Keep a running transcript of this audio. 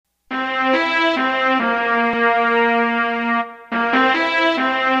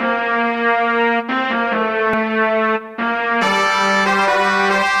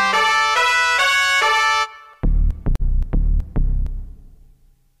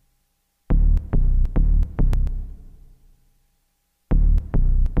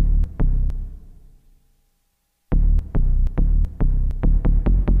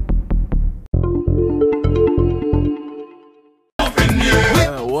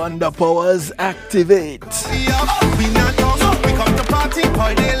Wonder Powers activate.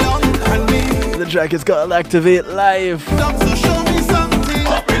 The track is called Activate Live.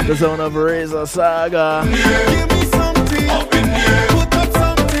 The sound of Razor Saga.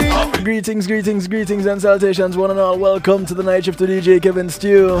 Greetings, greetings, greetings and salutations, one and all. Welcome to the night shift to DJ Kevin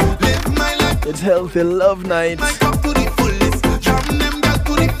Stew. It's Healthy Love Night.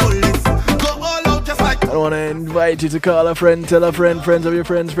 I want to invite you to call a friend, tell a friend, friends of your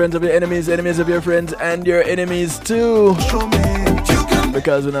friends, friends of your enemies, enemies of your friends, and your enemies too.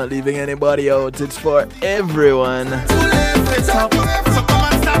 Because we're not leaving anybody out, it's for everyone.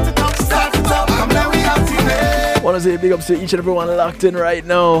 Want to say big ups to each and everyone locked in right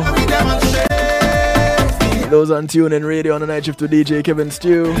now. Those on TuneIn Radio on the night shift with DJ Kevin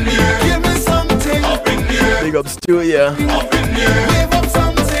Stew. Big ups to ya.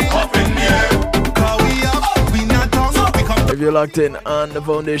 If you're locked in on the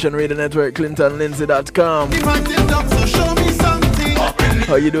Foundation Radio Network, ClintonLindsay.com.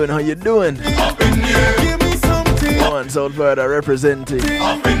 How you doing? How you doing? One South Florida representing.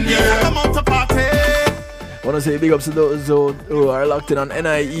 Want to say big ups to those who are locked in on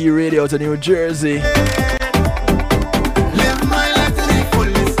NIE Radio to New Jersey.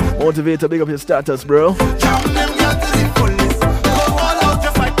 Motivator, big up your status, bro.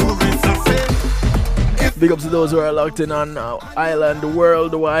 Big ups to those who are locked in on Island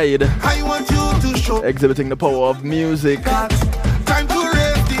Worldwide, exhibiting the power of music.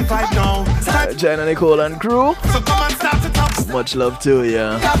 China, Nicole and crew, much love to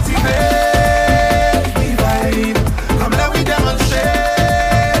ya.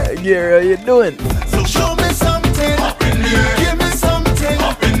 Gary, how you doing? So show me something, give me something,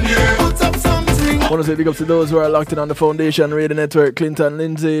 put up something. I want to say big up to those who are locked in on the Foundation Radio Network,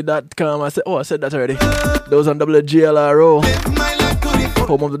 ClintonLindsay.com. I said that already. Those on WGLRO,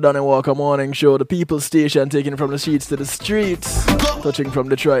 home of the Donny Walker Morning Show, the People's Station, taking from the streets to the streets, touching from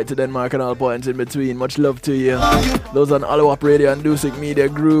Detroit to Denmark and all points in between. Much love to you. Those on Allowap Radio and Dusik Media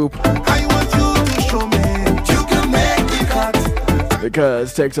Group.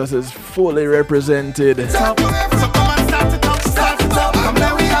 Because Texas is fully represented. Big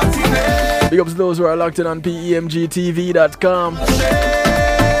ups to those who are locked in on PEMGTV.com.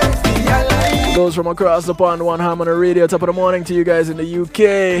 Those from across the pond, One Harmony Radio. Top of the morning to you guys in the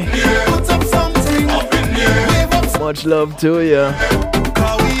UK. Much love to you.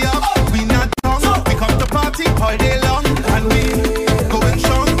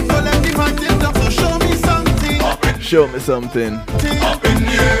 Show me something.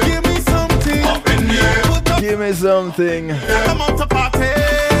 Give me something. Give me something.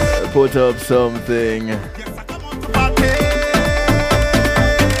 Put up something.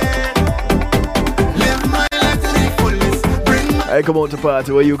 I come out to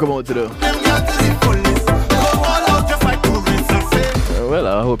party. What you come out to do? Well,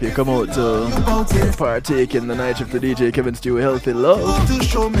 I hope you come out to partake in the night shift of DJ Kevin Stew Healthy Love.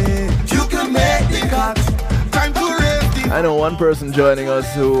 I know one person joining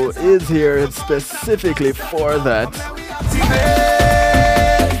us who is here specifically for that.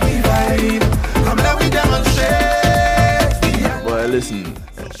 Boy, listen,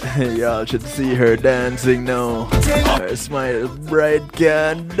 y'all should see her dancing now. Her smile is bright,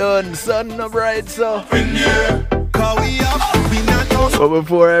 can't done, sun no bright, so. But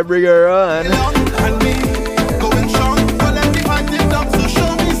before I bring her on,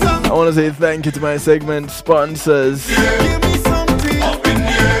 I want to say thank you to my segment sponsors.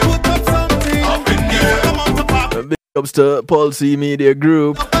 Big ups to Pulse Media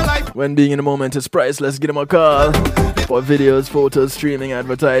Group. When being in the moment is priceless, give them a call for videos, photos, streaming,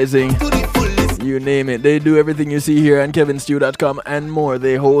 advertising. You name it. They do everything you see here on kevinstew.com and more.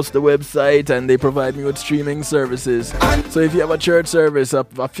 They host the website and they provide me with streaming services. So if you have a church service, a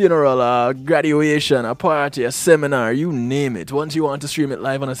funeral, a graduation, a party, a seminar, you name it. Once you want to stream it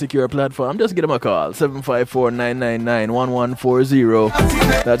live on a secure platform, just give them a call. 754-999-1140.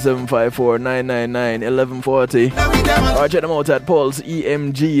 That's 754-999-1140. Or check them out at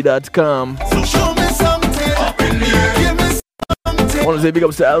pulseemg.com. So show me something. I want to say big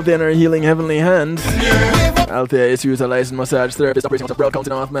ups to Althea and her Healing Heavenly Hands. Althea is a licensed massage therapist operating out of Broward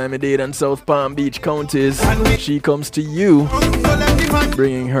County, North Miami-Dade and South Palm Beach counties. She comes to you,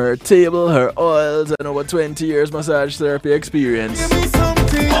 bringing her table, her oils, and over 20 years massage therapy experience.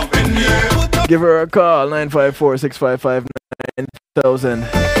 Give her a call, 954-655-9000.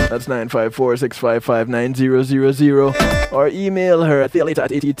 That's 954-655-9000. Or email her at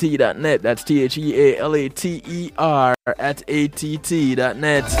thealater@att.net. That's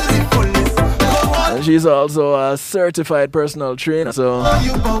TheAlater@att.net. And she's also a certified personal trainer, so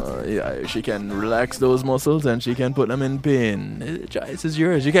yeah, she can relax those muscles and she can put them in pain. The choice is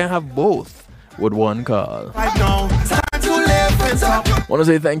yours. You can have both with one call. Want to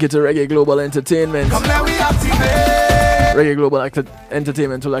say thank you to Reggae Global Entertainment. Reggae Global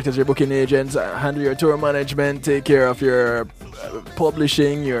Entertainment will act as your booking agents, handle your tour management, take care of your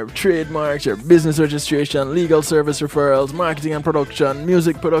publishing, your trademarks, your business registration, legal service referrals, marketing and production,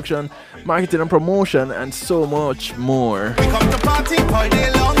 music production, marketing and promotion, and so much more.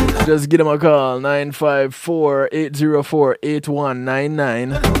 Just give them a call,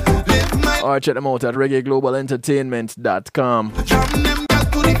 954-804-8199, or check them out at reggaeglobalentertainment.com.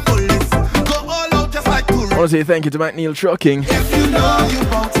 I want to say thank you to McNeil Trucking.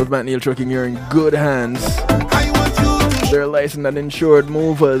 With McNeil Trucking, you're in good hands. They're licensed and insured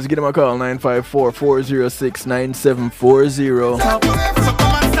movers. Give them a call,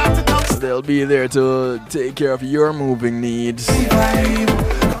 954-406-9740. They'll be there to take care of your moving needs.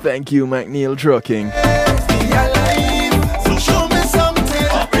 Thank you, McNeil Trucking.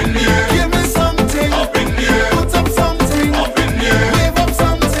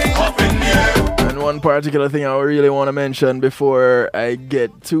 One particular thing I really want to mention before I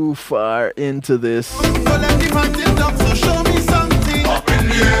get too far into this.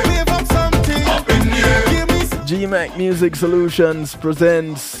 GMAC Music Solutions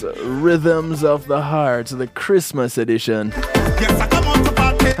presents Rhythms of the Heart, the Christmas edition.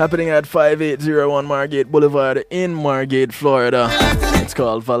 Happening at 5801 Margate Boulevard in Margate, Florida. It's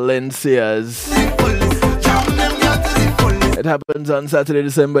called Valencia's. It happens on Saturday,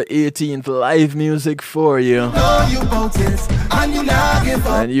 December 18th. Live music for you.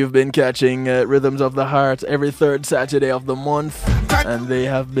 And you've been catching Rhythms of the Heart every third Saturday of the month. And they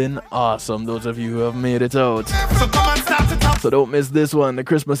have been awesome, those of you who have made it out. So don't miss this one, the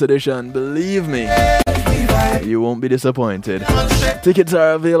Christmas edition. Believe me, you won't be disappointed. Tickets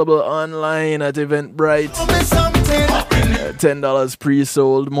are available online at Eventbrite. $10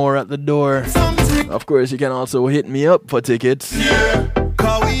 pre-sold, more at the door. Of course, you can also hit me up for tickets. The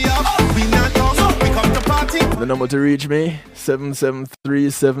number to reach me,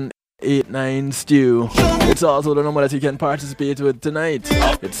 773-789-STEW. It's also the number that you can participate with tonight.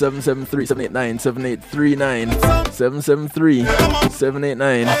 It's 773-789-7839.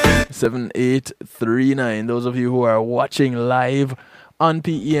 773-789-7839. Those of you who are watching live on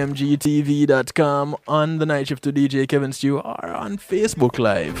PEMGTV.com, on the Night Shift to DJ Kevin Stew, or on Facebook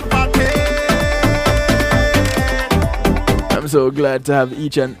Live. I'm so glad to have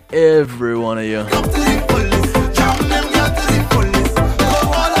each and every one of you.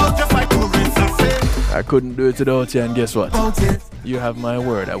 I couldn't do it without you, and guess what? You have my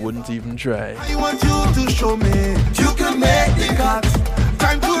word, I wouldn't even try. I want you to show me you can make the cut.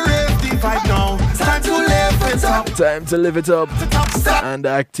 Time to raise the vibe now. Time to live it up. Time to live it up and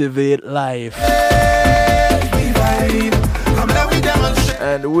activate life.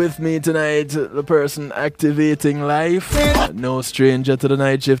 And with me tonight, the person activating life, no stranger to the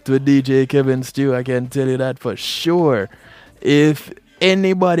Night Shift with DJ Kevin Stew, I can tell you that for sure. If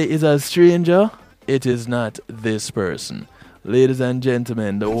anybody is a stranger, it is not this person. Ladies and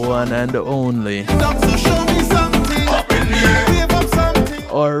gentlemen, the one and the only,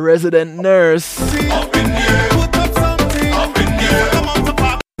 our resident nurse, I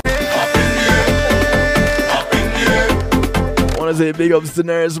want to say big ups to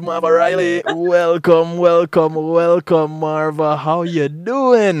Nurse Marva Riley. Welcome, welcome, welcome, Marva. How you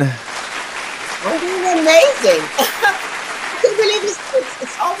doing? I'm doing amazing. I can't believe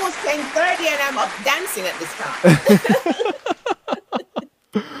it's almost 10:30 and I'm up dancing at this time.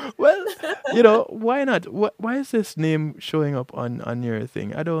 Well, you know, why not? Why is this name showing up on your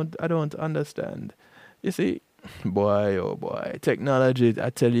thing? I don't understand. You see, boy, oh boy, technology. I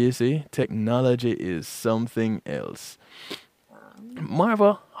tell you, see, technology is something else.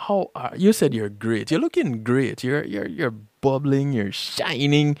 Marva, how are you? Said you're great. You're looking great. You're bubbling. You're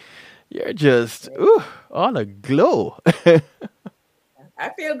shining. You're just all aglow. I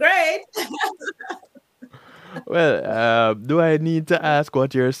feel great. Well, do I need to ask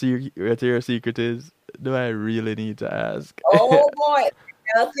what your secret is? Do I really need to ask? Oh boy,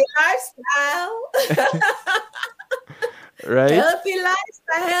 healthy lifestyle. Right? Healthy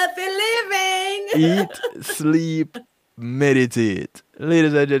lifestyle, healthy living. Eat, sleep, meditate.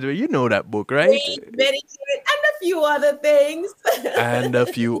 Ladies and gentlemen, you know that book, right? Eat, meditate, and a few other things. And a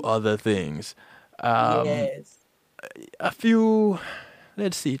few other things. Yes.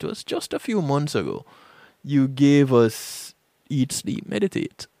 Let's see, it was just a few months ago. You gave us Eat, Sleep,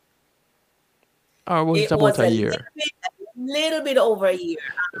 Meditate. Or was it about a year? little bit over a year.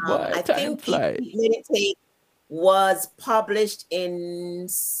 Boy, I time think Eat, fly. Sleep, Meditate was published in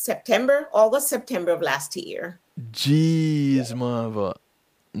August, September of last year. Jeez, Marva.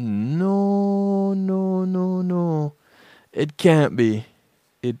 No, no, no, no. It can't be.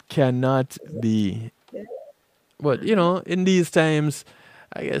 It cannot be. But in these times,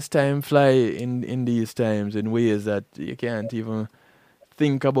 I guess time fly in these times in ways that you can't even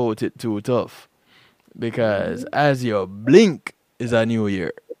think about it too tough. Because Mhm. as you blink is a new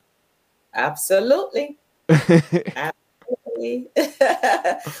year. Absolutely. Absolutely.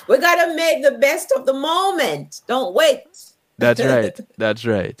 We got to make the best of the moment. Don't wait. That's right. That's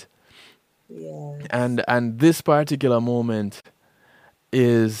right. Yes. And this particular moment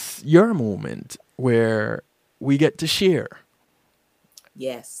is your moment where we get to share.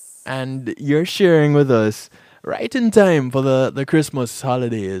 Yes. And you're sharing with us right in time for the Christmas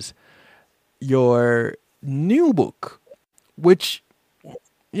holidays your new book, which,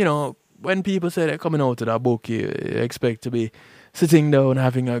 Yes. when people say they're coming out with a book, you expect to be sitting down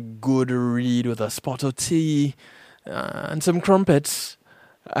having a good read with a spot of tea and some crumpets.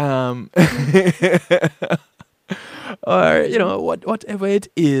 Um, or, whatever it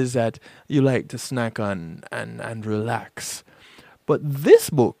is that you like to snack on and relax. But this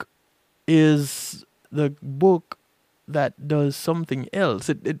book is the book that does something else.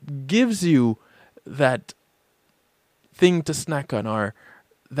 It gives you that thing to snack on or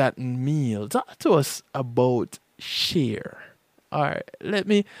that meal. Talk to us about SHEIR. All right,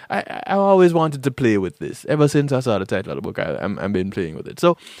 I always wanted to play with this. Ever since I saw the title of the book, I've been playing with it.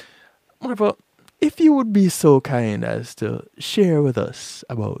 So, Marva, if you would be so kind as to share with us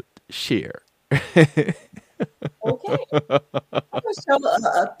about SHEIR. Okay. I'm going to show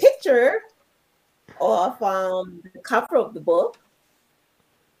a picture of the cover of the book.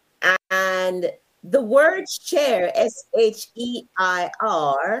 And the word SHEIR, SHEIR,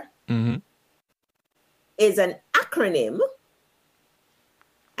 Mm-hmm. is an acronym.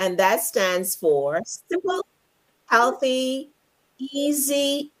 And that stands for Simple, Healthy,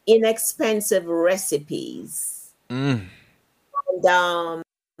 Easy, Inexpensive Recipes. Mm.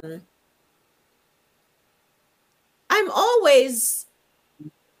 And I'm always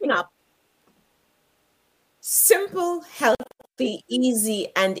looking up simple, healthy, easy,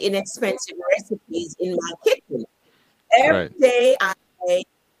 and inexpensive recipes in my kitchen. Every Right. day I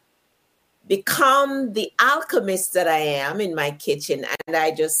become the alchemist that I am in my kitchen, and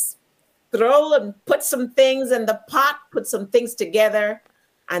I just throw and put some things in the pot, put some things together,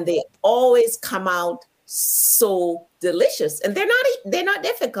 and they always come out so delicious. And they're not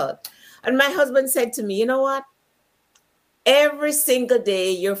difficult. And my husband said to me, you know what? Every single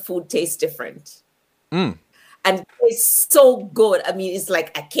day your food tastes different. Mm. And it's so good. I mean, it's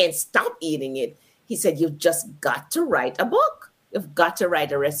like I can't stop eating it. He said, you've just got to write a book. You've got to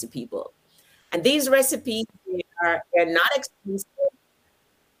write a recipe book. And these recipes they're not expensive.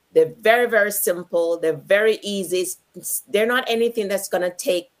 They're very, very simple. They're very easy. They're not anything that's going to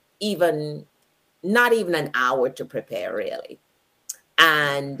take not even an hour to prepare, really.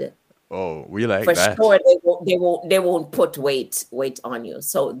 And Oh, we like for that. sure, they won't put weight on you.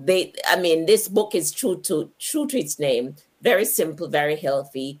 So this book is true to its name. Very simple, very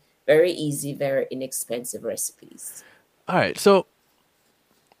healthy, very easy, very inexpensive recipes. All right, so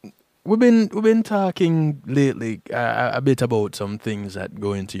we've been talking lately a bit about some things that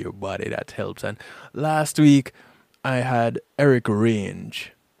go into your body that helps. And last week I had Eric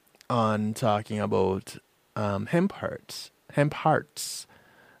Range on talking about hemp hearts,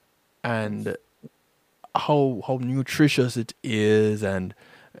 and how nutritious it is, and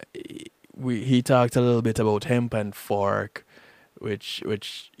he talked a little bit about hemp and fork, which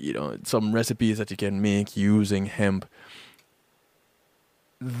some recipes that you can make using hemp.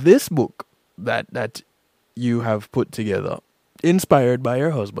 This book that you have put together, inspired by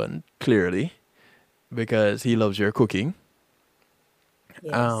your husband, clearly, because he loves your cooking.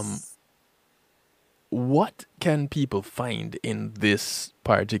 Yes. What can people find in this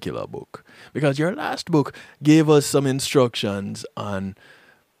particular book? Because your last book gave us some instructions on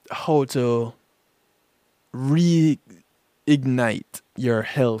how to reignite your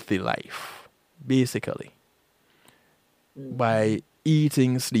healthy life, basically, by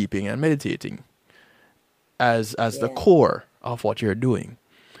eating, sleeping, and meditating as the core of what you're doing.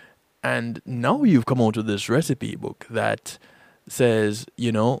 And now you've come out with this recipe book that says,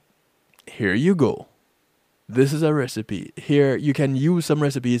 here you go. This is a recipe. Here you can use some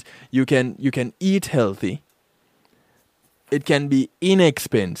recipes. You can eat healthy. It can be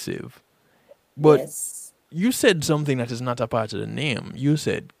inexpensive. But you said something that is not a part of the name. You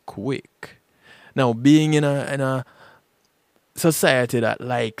said quick. Now, being in a society that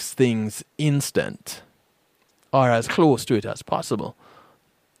likes things instant or as close to it as possible.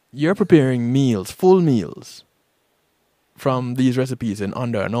 You're preparing meals, full meals, from these recipes in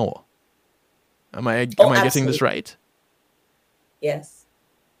under an hour. Am I getting this Absolutely. right? Yes.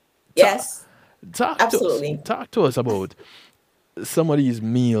 Ta- Yes. Talk Absolutely. to us about some of these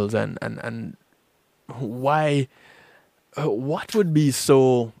meals and why what would be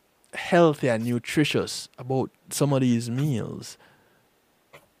so healthy and nutritious about some of these meals?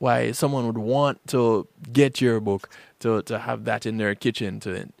 Why someone would want to get your book to have that in their kitchen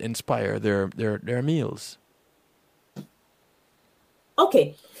to inspire their meals.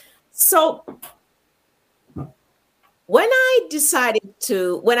 Okay. So when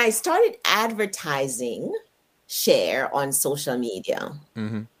I started advertising SHEIR on social media,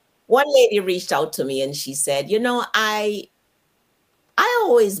 Mm-hmm. one lady reached out to me and she said, I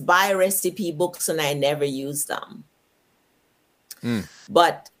always buy recipe books and I never use them. Mm.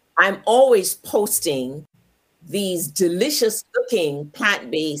 But I'm always posting these delicious looking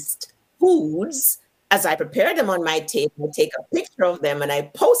plant-based foods as I prepare them on my table. I take a picture of them and I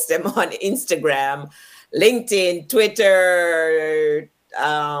post them on Instagram, LinkedIn, Twitter,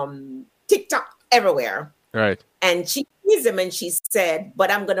 TikTok, everywhere. Right. And she sees them and she said, but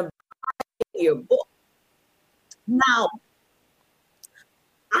I'm going to buy your book. Now,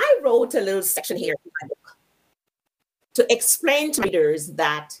 I wrote a little section here in my book to explain to readers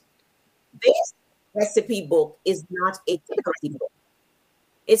that this recipe book is not a typical recipe book.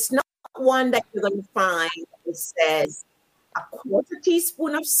 It's not one that you're going to find that says a quarter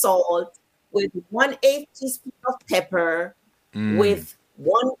teaspoon of salt with 1/8 teaspoon of pepper Mm. with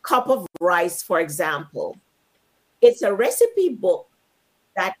 1 cup of rice, for example. It's a recipe book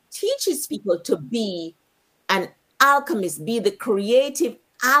that teaches people to be an alchemist, be the creative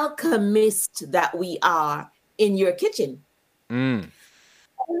alchemist that we are in your kitchen. Mm.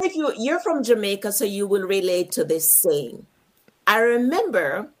 If you're from Jamaica, so you will relate to this saying. I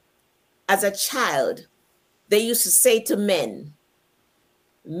remember as a child, they used to say to men,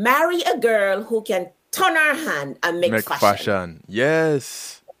 marry a girl who can turn her hand and make fashion.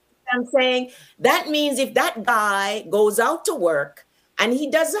 Yes. I'm saying that means if that guy goes out to work and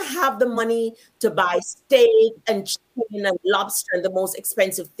he doesn't have the money to buy steak and chicken and lobster and the most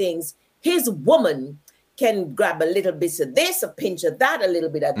expensive things, his woman can grab a little bit of this, a pinch of that, a little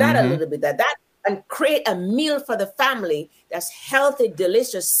bit of that, a Mm-hmm. little bit of that, and create a meal for the family that's healthy,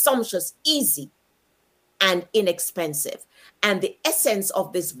 delicious, sumptuous, easy, and inexpensive. And the essence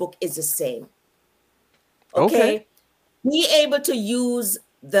of this book is the same. Okay. Okay? Be able to use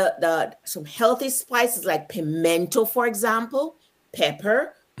the some healthy spices like pimento, for example,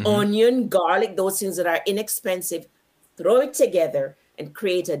 pepper, Mm-hmm. onion, garlic, those things that are inexpensive. Throw it together and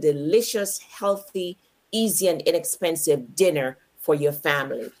create a delicious, healthy, easy, and inexpensive dinner for your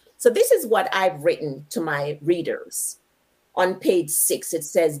family. So this is what I've written to my readers. On page 6, it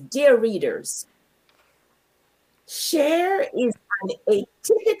says, "Dear readers, SHEIR is an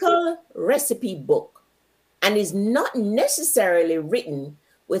atypical recipe book and is not necessarily written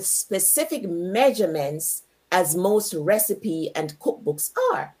with specific measurements as most recipe and cookbooks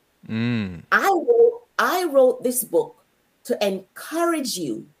are. Mm. I wrote this book to encourage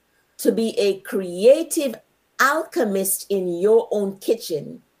you to be a creative alchemist in your own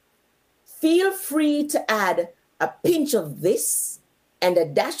kitchen. Feel free to add a pinch of this and a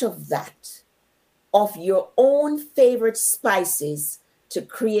dash of that of your own favorite spices to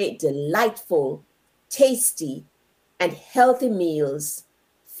create delightful, tasty, and healthy meals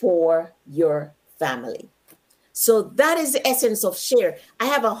for your family." So that is the essence of SHEIR. I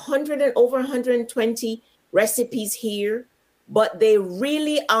have over 120 recipes here, but they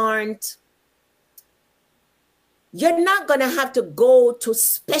really aren't. You're not going to have to go to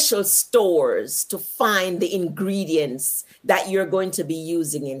special stores to find the ingredients that you're going to be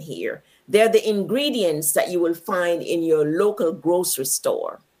using in here. They're the ingredients that you will find in your local grocery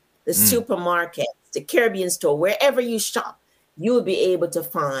store, the supermarket, the Caribbean store, wherever you shop. You will be able to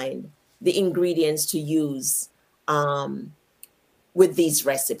find the ingredients to use with these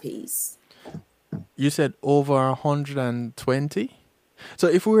recipes. You said over 120? So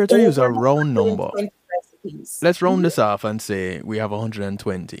if we were to use Over a round number, 120 recipes. let's round this off and say we have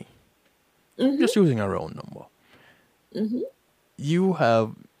 120. Just using a round number. Mm-hmm.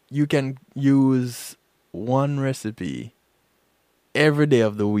 You can use one recipe every day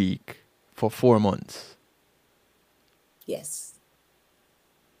of the week for 4 months. Yes.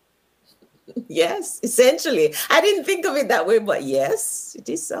 Yes, essentially. I didn't think of it that way, but yes, it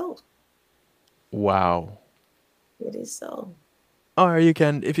is so. Wow. It is so. Or you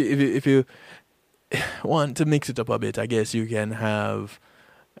can if you want to mix it up a bit, I guess you can have.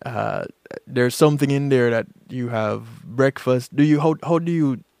 There's something in there that you have breakfast. How do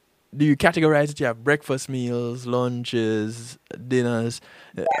you categorize it? You have breakfast meals, lunches, dinners.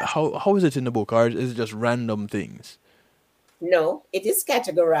 How is it in the book, or is it just random things? No, it is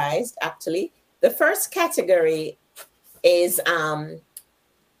categorized actually. The first category is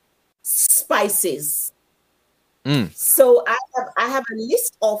spices. Mm. So I have a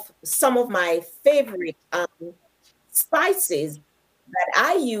list of some of my favorite spices that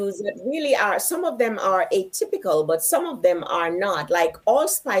I use that really are, some of them are atypical, but some of them are not. Like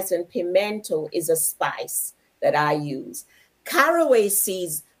allspice and pimento is a spice that I use. Caraway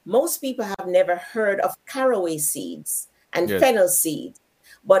seeds, most people have never heard of caraway seeds and Yes. fennel seeds,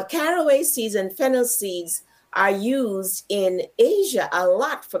 but caraway seeds and fennel seeds are used in Asia a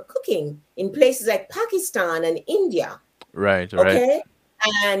lot for cooking in places like Pakistan and India. Right. Right. Okay.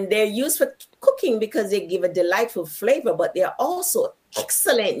 And they're used for cooking because they give a delightful flavor, but they're also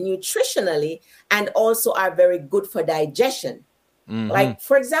excellent nutritionally and also are very good for digestion. Mm-hmm. Like,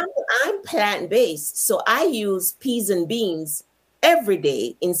 for example, I'm plant based, so I use peas and beans every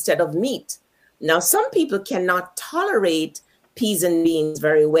day instead of meat. Now, some people cannot tolerate peas and beans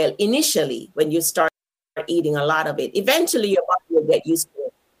very well initially when you start eating a lot of it. Eventually, your body will get used to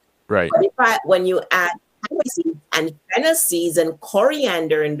it. Right. But when you add caraway seeds and fennel seeds and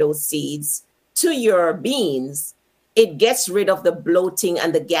coriander in those seeds to your beans, it gets rid of the bloating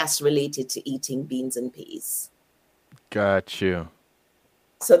and the gas related to eating beans and peas. Got you.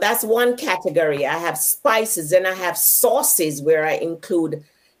 So that's one category. I have spices and I have sauces where I include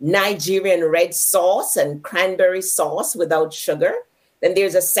Nigerian red sauce and cranberry sauce without sugar. Then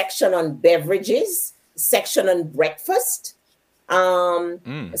there's a section on beverages, section on breakfast, a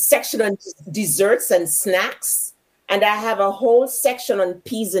section on desserts and snacks. And I have a whole section on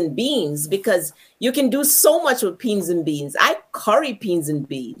peas and beans because you can do so much with peas and beans. I curry peas and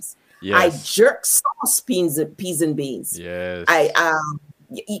beans. Yes. I jerk sauce peas and beans. Yes.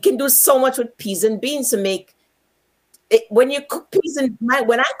 You can do so much with peas and beans to make it, when you cook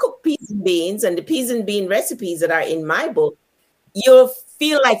when I cook peas and beans and the peas and bean recipes that are in my book, you'll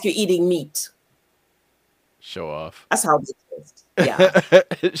feel like you're eating meat. Show off. That's how it tastes. Yeah.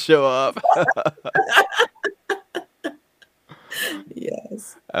 Show off.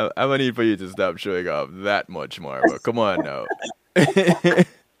 Yes. I'm gonna need for you to stop showing off that much more. But come on now. It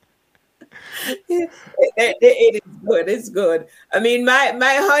is good. It's good. I mean, my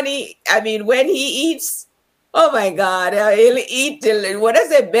honey, I mean, when he eats, oh my God, he'll eat till, what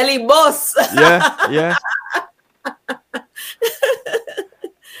is it, belly bust. Yeah.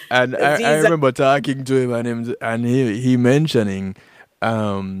 And I remember talking to him and he mentioning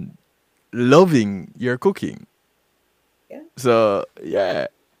loving your cooking. Yeah. So yeah.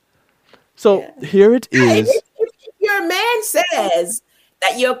 So here it is. If your man says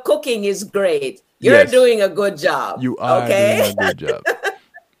that your cooking is great, you're doing a good job. You are doing a good job.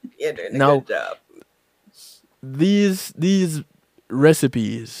 You're doing a good job. These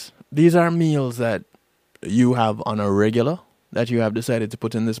recipes, these are meals that you have on a regular that you have decided to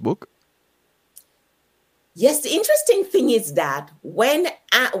put in this book? Yes, the interesting thing is that when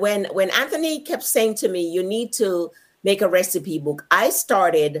Anthony kept saying to me, you need to make a recipe book, I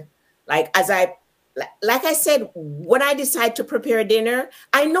started, like I said, when I decide to prepare dinner,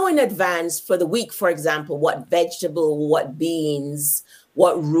 I know in advance for the week, for example, what vegetable, what beans,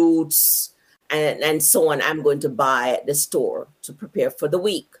 what roots, and so on I'm going to buy at the store to prepare for the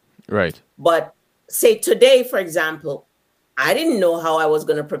week. Right. But say today, for example, I didn't know how I was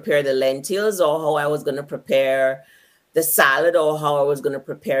going to prepare the lentils or how I was going to prepare the salad or how I was going to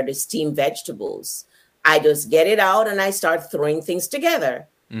prepare the steamed vegetables. I just get it out and I start throwing things together.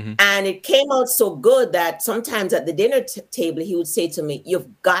 Mm-hmm. And it came out so good that sometimes at the dinner table, he would say to me,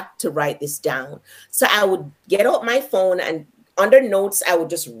 you've got to write this down. So I would get out my phone and under notes, I would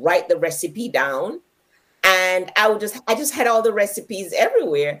just write the recipe down. And I just had all the recipes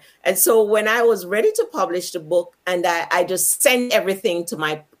everywhere. And so when I was ready to publish the book, and I just sent everything to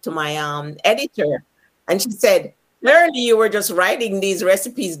my editor, and she said, "Clearly, you were just writing these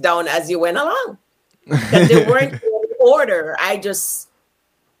recipes down as you went along, because they weren't in order."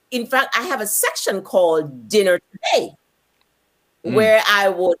 In fact, I have a section called Dinner Today, where I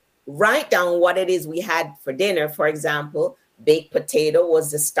would write down what it is we had for dinner. For example, baked potato was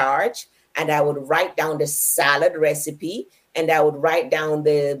the starch. And I would write down the salad recipe, and I would write down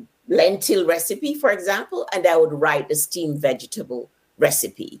the lentil recipe, for example, and I would write the steamed vegetable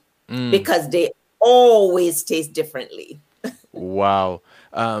recipe because they always taste differently. Wow.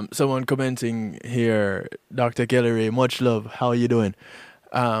 Someone commenting here, Dr. Kellery, much love. How are you doing?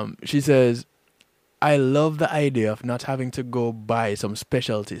 She says, I love the idea of not having to go buy some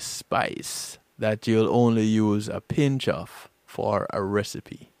specialty spice that you'll only use a pinch of for a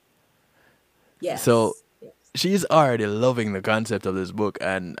recipe. So Yes. she's already loving the concept of this book,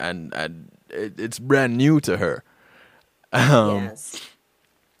 and it's brand new to her. Um, Yes.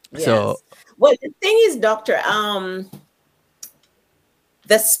 so Yes. Well, the thing is, Doctor,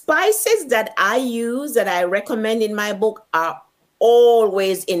 the spices that I use that I recommend in my book are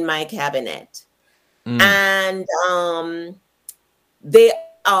always in my cabinet. And they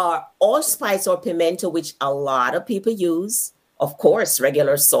are allspice or pimento, which a lot of people use. Of course,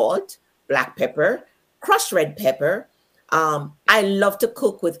 regular salt, black pepper, crushed red pepper. I love to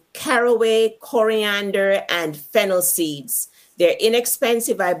cook with caraway, coriander, and fennel seeds. They're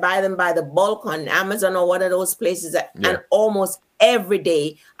inexpensive. I buy them by the bulk on Amazon or one of those places. And almost every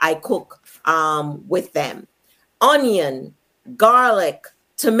day I cook with them. Onion, garlic,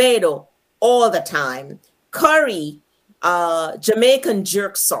 tomato, all the time. Curry, Jamaican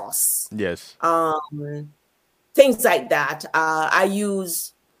jerk sauce. yes. Things like that. I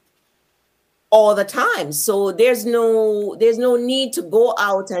use all the time. So there's no need to go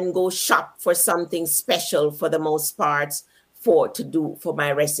out and go shop for something special for the most part for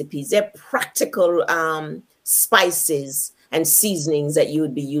my recipes. They're practical spices and seasonings that you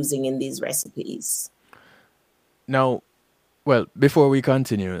would be using in these recipes. Now, well, before we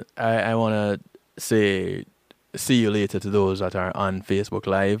continue, I want to say see you later to those that are on Facebook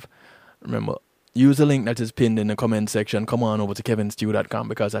Live. Remember, use the link that is pinned in the comment section. Come on over to kevinstew.com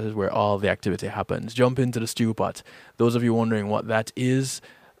because that is where all the activity happens. Jump into the stew pot. Those of you wondering what that is,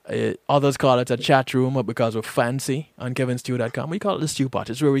 others call it a chat room because we're fancy on kevinstew.com. We call it the stew pot.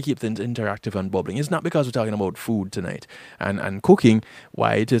 It's where we keep things interactive and bubbling. It's not because we're talking about food tonight and cooking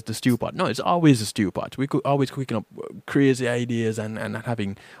why it is the stew pot. No, it's always a stew pot. We could always cooking up crazy ideas and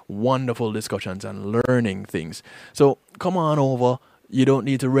having wonderful discussions and learning things. So come on over. You don't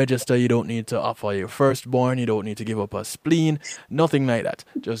need to register. You don't need to offer your firstborn. You don't need to give up a spleen. Nothing like that.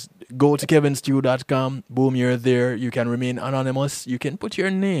 Just go to kevinstew.com. Boom, you're there. You can remain anonymous. You can put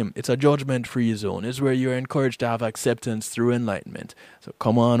your name. It's a judgment-free zone. It's where you're encouraged to have acceptance through enlightenment. So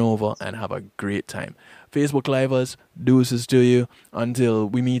come on over and have a great time. Facebook Livers, deuces to you. Until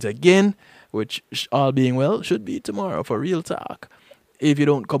we meet again, which all being well should be tomorrow for real talk. If you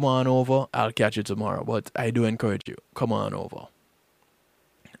don't come on over, I'll catch you tomorrow. But I do encourage you. Come on over.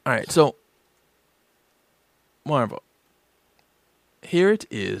 All right, so Marva, here it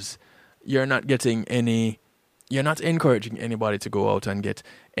is. You're not encouraging anybody to go out and get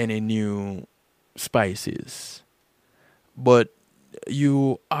any new spices, but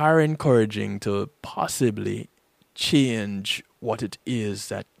you are encouraging to possibly change what it is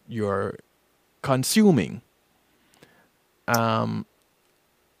that you're consuming.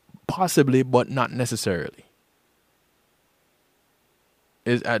 Possibly, but not necessarily.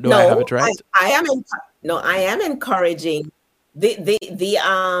 Do I have it right? I am encouraging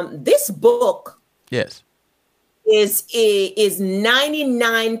this book. Yes. Is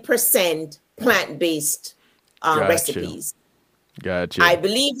 99% plant-based recipes. Gotcha. I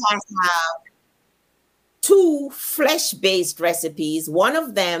believe I have 2 flesh-based recipes. One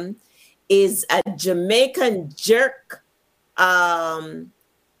of them is a Jamaican jerk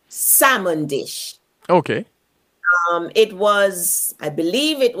salmon dish. Okay. I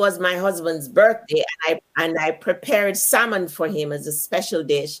believe it was my husband's birthday, and I prepared salmon for him as a special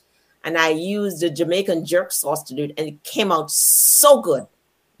dish, and I used the Jamaican jerk sauce to do it, and it came out so good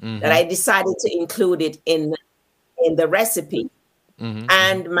that I decided to include it in the recipe.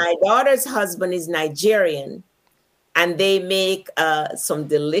 And my daughter's husband is Nigerian, and they make some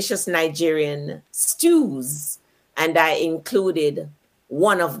delicious Nigerian stews, and I included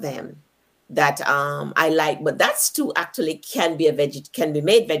one of them that I like, but that stew actually can be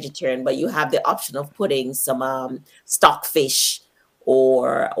made vegetarian, but you have the option of putting some stockfish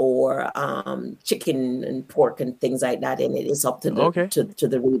or chicken and pork and things like that in it. It's up to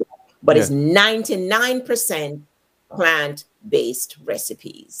the reader, but it's 99% plant-based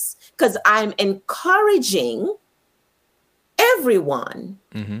recipes because I'm encouraging everyone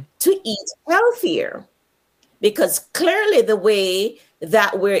to eat healthier, because clearly the way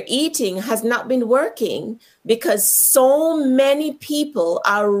that we're eating has not been working, because so many people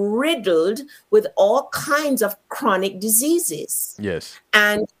are riddled with all kinds of chronic diseases. Yes.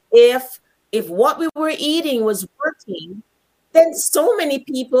 And if what we were eating was working, then so many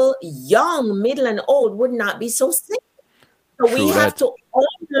people, young, middle, and old, would not be so sick. So we have to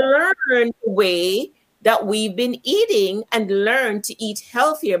unlearn the way that we've been eating and learn to eat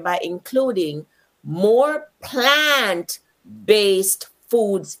healthier by including more plant-based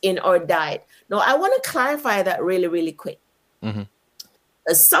foods in our diet. Now, I want to clarify that really, really quick. Mm-hmm.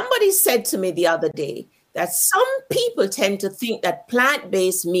 Somebody said to me the other day that some people tend to think that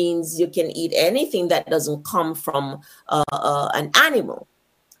plant-based means you can eat anything that doesn't come from an animal.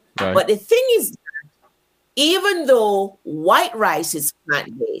 Right. But the thing is, even though white rice is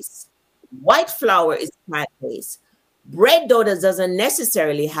plant-based, white flour is plant-based, bread dough doesn't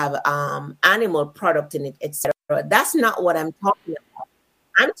necessarily have animal product in it, etc. That's not what I'm talking about.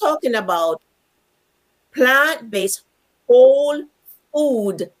 I'm talking about plant-based whole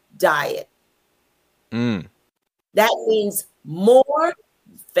food diet. That means more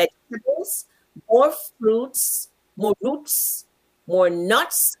vegetables, more fruits, more roots, more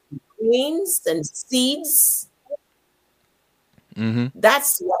nuts, greens, and seeds. Mm-hmm.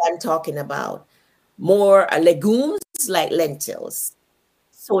 That's what I'm talking about. More legumes like lentils.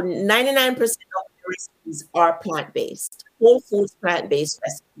 So 99% of the recipes are plant-based, whole foods plant-based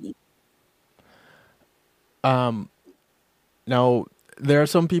recipes. Now, there are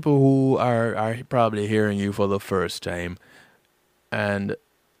some people who are probably hearing you for the first time, and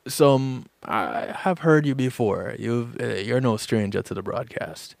some I have heard you before. You're no stranger to the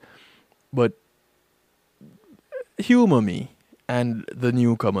broadcast, but humor me and the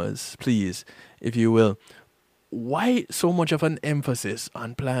newcomers, please, if you will. Why so much of an emphasis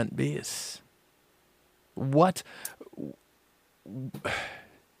on plant-based? What,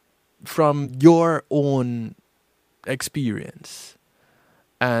 from your own experience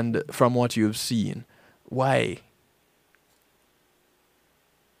and from what you've seen, why?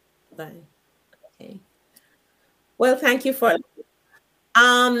 Right. Okay. Well, thank you for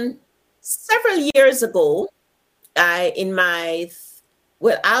several years ago, I'm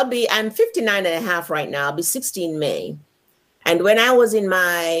 59 and a half right now. I'll be 16 May. And when I was in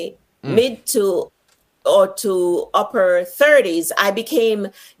my mid to upper 30s, I became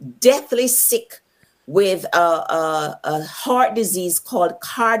deathly sick with a heart disease called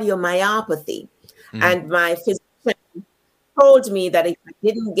cardiomyopathy. And my physician told me that if I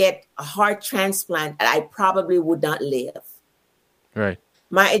didn't get a heart transplant, I probably would not live. Right.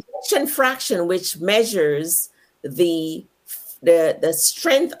 My ejection fraction, which measures the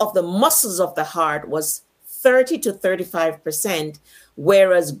strength of the muscles of the heart, was 30 to 35%,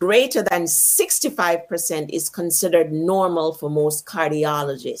 whereas greater than 65% is considered normal for most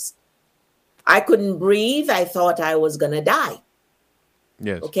cardiologists. I couldn't breathe. I thought I was going to die.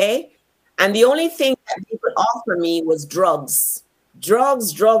 Yes. Okay. And the only thing that they could offer me was drugs,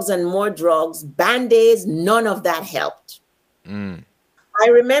 and more drugs, Band-Aids. None of that helped. I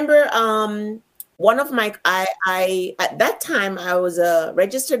remember one of my, I at that time, I was a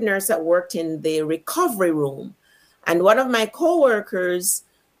registered nurse that worked in the recovery room. And one of my coworkers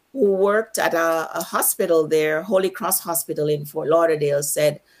who worked at a hospital there, Holy Cross Hospital in Fort Lauderdale,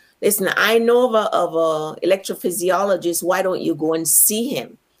 said, listen, I know of a electrophysiologist. Why don't you go and see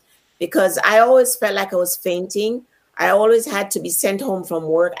him? Because I always felt like I was fainting. I always had to be sent home from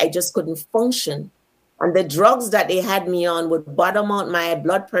work. I just couldn't function. And the drugs that they had me on would bottom out my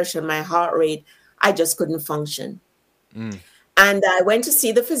blood pressure, my heart rate. I just couldn't function. And I went to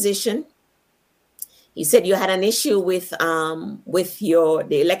see the physician. He said you had an issue with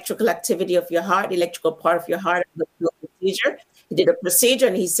the electrical activity of your heart, the electrical part of your heart. The procedure. He did a procedure,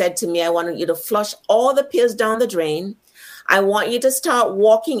 and he said to me, I want you to flush all the pills down the drain. I want you to start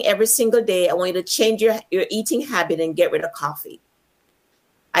walking every single day. I want you to change your eating habit and get rid of coffee.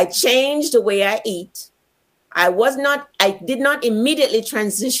 I changed the way I eat. I did not immediately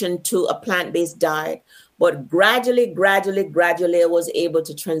transition to a plant-based diet, but gradually, I was able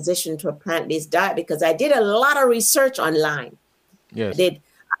to transition to a plant-based diet because I did a lot of research online. Yes. I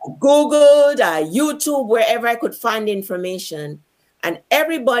Googled, YouTube, wherever I could find information. And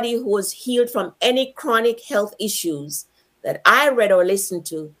everybody who was healed from any chronic health issues that I read or listened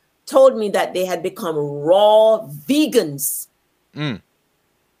to told me that they had become raw vegans.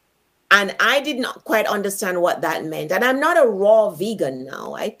 And I did not quite understand what that meant. And I'm not a raw vegan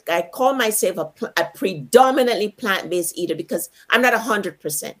now. I call myself a predominantly plant-based eater because I'm not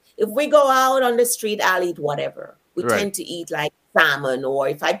 100%. If we go out on the street, I'll eat whatever. We tend to eat like salmon, or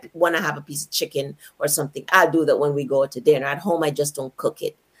if I want to have a piece of chicken or something, I'll do that when we go to dinner. At home, I just don't cook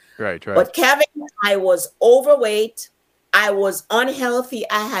it. Right. But Kevin, I was overweight. I was unhealthy.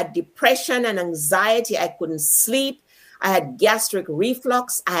 I had depression and anxiety. I couldn't sleep. I had gastric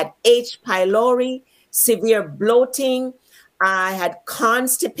reflux. I had H. pylori, severe bloating. I had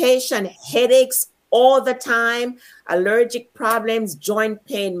constipation, headaches all the time, allergic problems, joint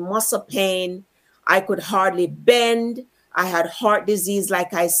pain, muscle pain. I could hardly bend. I had heart disease,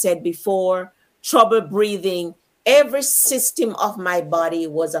 like I said before, trouble breathing, every system of my body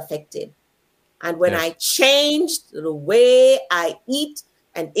was affected. And when I changed the way I eat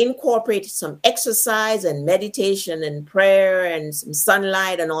and incorporated some exercise and meditation and prayer and some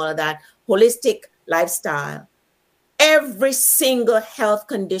sunlight and all of that, holistic lifestyle, every single health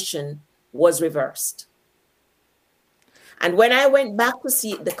condition was reversed. And when I went back to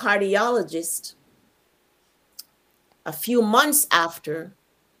see the cardiologist a few months after,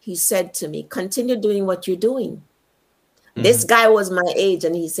 he said to me, continue doing what you're doing. This guy was my age,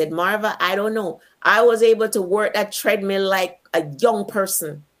 and he said, Marva, I don't know. I was able to work that treadmill like a young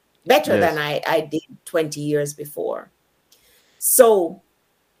person, better than I did 20 years before. So,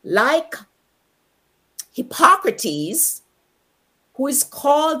 like Hippocrates, who is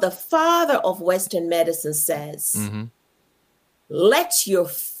called the father of Western medicine, says, let your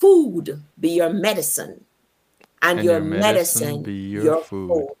food be your medicine, and your medicine be your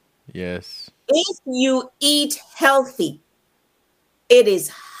food. Yes. If you eat healthy, it is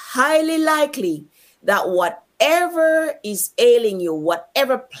highly likely that whatever is ailing you,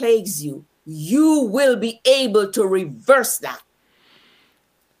 whatever plagues you, you will be able to reverse that.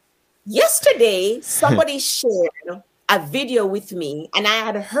 Yesterday, somebody shared a video with me, and I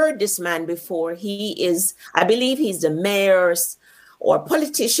had heard this man before. He is, I believe he's the mayor or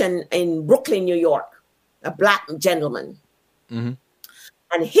politician in Brooklyn, New York, a black gentleman.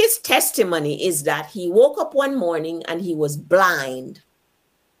 And his testimony is that he woke up one morning and he was blind,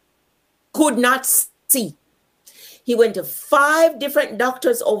 could not see. He went to 5 different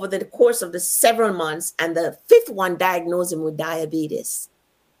doctors over the course of the several months, and the 5th one diagnosed him with diabetes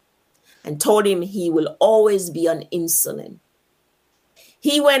and told him he will always be on insulin.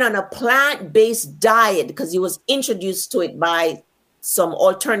 He went on a plant-based diet because he was introduced to it by some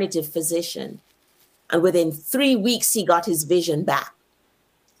alternative physician. And within 3 weeks, he got his vision back.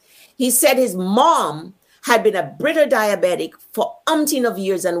 He said his mom had been a brittle diabetic for umpteen of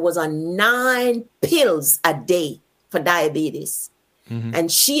years and was on 9 pills a day for diabetes.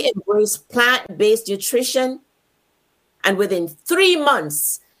 And she embraced plant-based nutrition. And within 3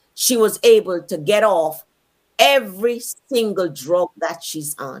 months, she was able to get off every single drug that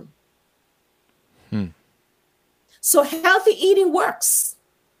she's on. So healthy eating works.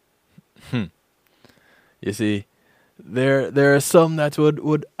 You see, there are some that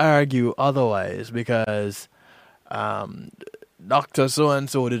would argue otherwise because Dr.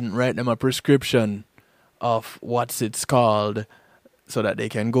 So-and-so didn't write them a prescription of what's it's called so that they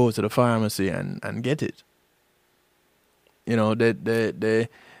can go to the pharmacy and get it. You know,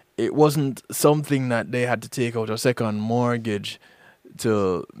 it wasn't something that they had to take out a second mortgage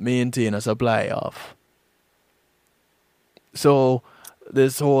to maintain a supply of. So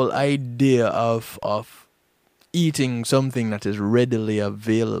this whole idea of eating something that is readily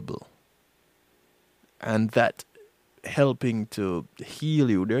available and that helping to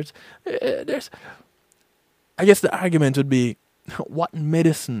heal you, there's I guess the argument would be, what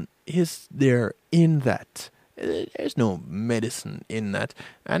medicine is there in that? There's no medicine in that,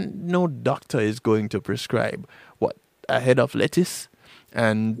 and no doctor is going to prescribe a head of lettuce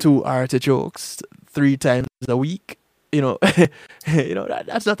and 2 artichokes 3 times a week.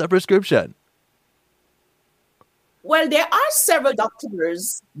 That's not a prescription. Well, there are several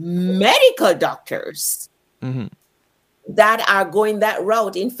doctors, medical doctors, that are going that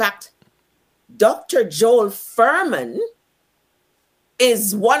route. In fact, Dr. Joel Furman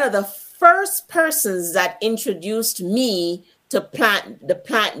is one of the first persons that introduced me to the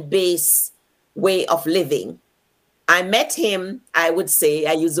plant-based way of living. I met him, I would say,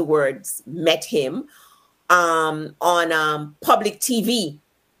 I use the words, met him on public TV.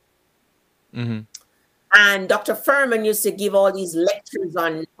 And Dr. Furman used to give all these lectures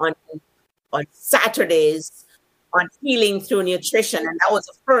on Saturdays on healing through nutrition. And that was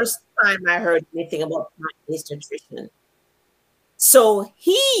the first time I heard anything about plant-based nutrition. So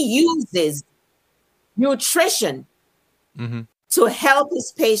he uses nutrition to help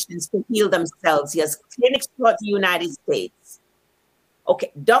his patients to heal themselves. He has clinics throughout the United States.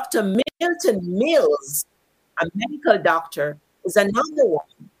 Okay, Dr. Milton Mills, a medical doctor, is another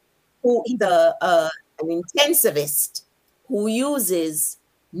one who is an intensivist who uses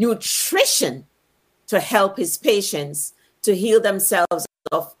nutrition to help his patients to heal themselves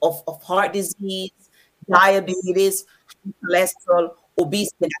of heart disease, diabetes, cholesterol,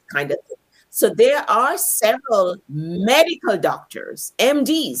 obesity, that kind of thing. So there are several medical doctors,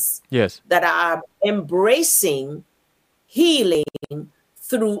 MDs, that are embracing healing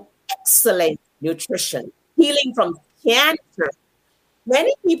through excellent nutrition, healing from cancer.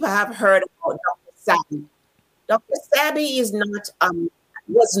 Many people have heard about Dr. Sabi. Dr. Sabi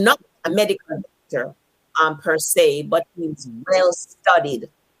was not a medical doctor. per se, but he's well studied.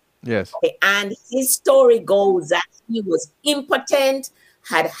 Yes. Okay, and his story goes that he was impotent,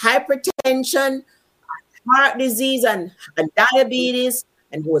 had hypertension, heart disease, and diabetes,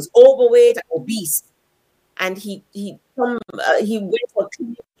 and he was overweight and obese. And he went for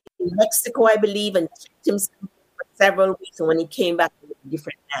clinic in Mexico, I believe, and checked himself for several weeks. And when he came back, he was a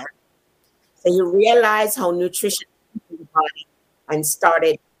different man. So he realized how nutrition affected the body and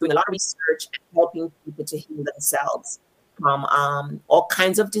started doing a lot of research and helping people to heal themselves from all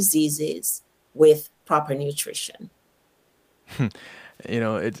kinds of diseases with proper nutrition. You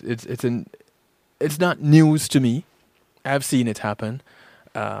know, it's not news to me. I've seen it happen.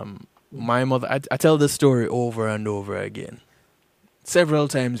 My mother, I tell this story over and over again, several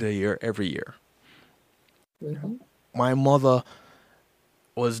times a year, every year. Mm-hmm. My mother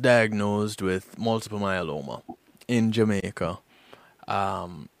was diagnosed with multiple myeloma in Jamaica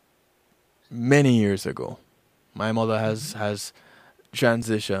many years ago. My mother has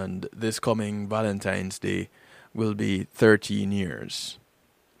transitioned. This coming Valentine's Day will be 13 years.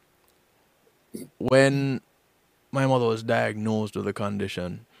 When my mother was diagnosed with the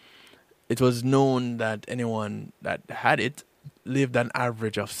condition, it was known that anyone that had it lived an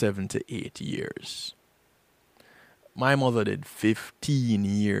average of 7 to 8 years. My mother did 15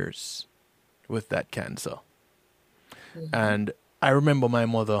 years with that cancer. Mm-hmm. And I remember my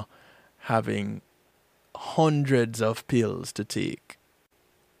mother having hundreds of pills to take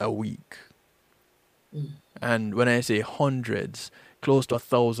a week. Mm. And when I say hundreds, close to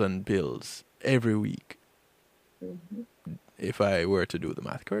 1,000 pills every week. Mm-hmm. If I were to do the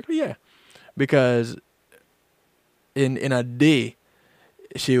math correctly, yeah. Because in a day,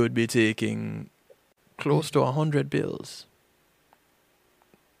 she would be taking close to 100 pills.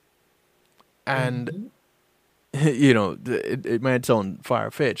 And, you know, it might sound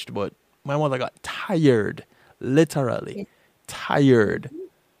far-fetched, but my mother got tired, literally tired,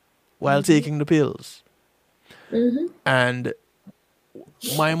 while taking the pills. Mm-hmm. And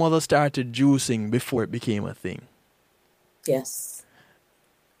my mother started juicing before it became a thing. Yes.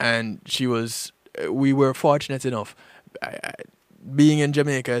 And we were fortunate enough, being in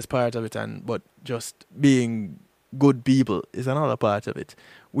Jamaica is part of it, but just being good people is another part of it.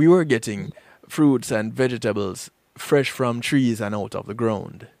 We were getting fruits and vegetables fresh from trees and out of the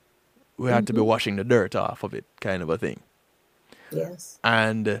ground. We had to be washing the dirt off of it, kind of a thing. Yes.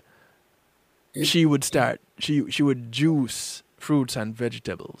 And she would juice fruits and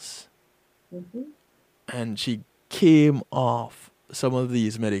vegetables. Mm-hmm. And she came off some of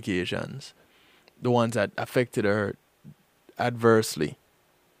these medications, the ones that affected her adversely.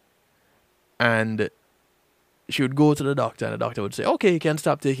 And she would go to the doctor, and the doctor would say, okay, you can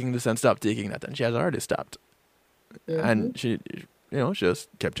stop taking this and stop taking that. And she has already stopped. Mm-hmm. And she just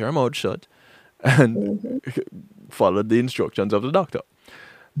kept her mouth shut and followed the instructions of the doctor.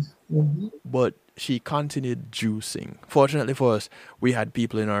 Mm-hmm. But she continued juicing. Fortunately for us, we had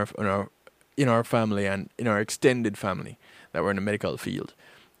people in our family and in our extended family that were in the medical field.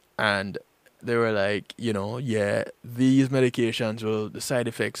 And they were like, yeah, these medications, the side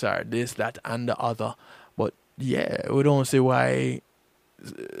effects are this, that, and the other. But yeah, we don't see why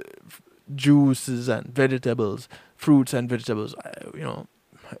juices and vegetables, fruits and vegetables,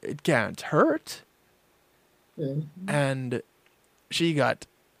 it can't hurt. Mm-hmm. And she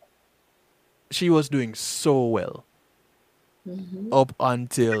was doing so well up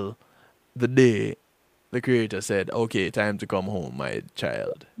until the day the creator said, okay, time to come home, my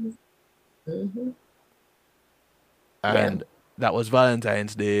child. Mm-hmm. And that was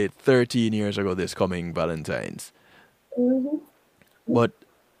Valentine's Day 13 years ago, this coming Valentine's. Mm-hmm. But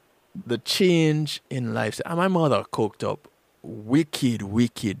the change in lifestyle, my mother cooked up wicked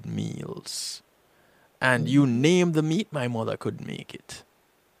meals. And you name the meat, my mother could make it.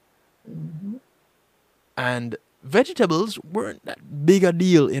 Mm-hmm. And vegetables weren't that big a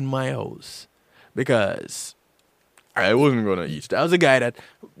deal in my house because I wasn't going to eat. I was a guy that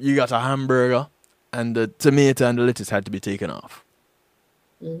you got a hamburger and the tomato and the lettuce had to be taken off.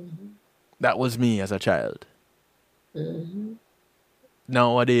 Mm-hmm. That was me as a child. Mm-hmm.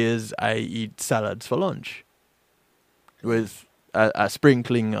 Nowadays, I eat salads for lunch with a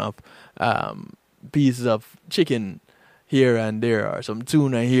sprinkling of pieces of chicken here and there, or some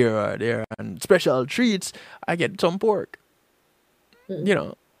tuna here or there, and special treats, I get some pork.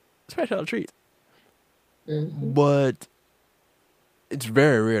 Special treat. Mm-hmm. But it's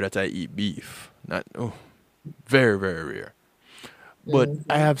very rare that I eat beef. Very, very rare. But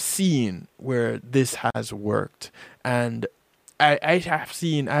I have seen where this has worked, and I have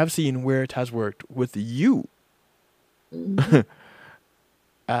seen where it has worked with you. Mm-hmm.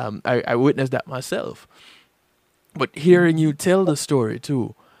 I witnessed that myself. But hearing you tell the story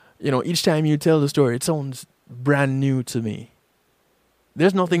too, each time you tell the story, it sounds brand new to me.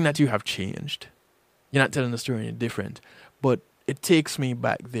 There's nothing that you have changed. You're not telling the story any different. But it takes me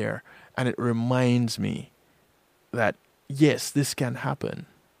back there and it reminds me that, yes, this can happen.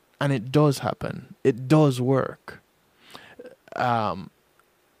 And it does happen. It does work. One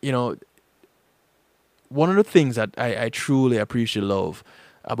of the things that I truly appreciate love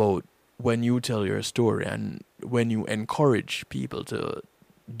about when you tell your story and when you encourage people to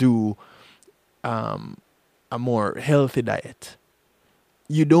do a more healthy diet,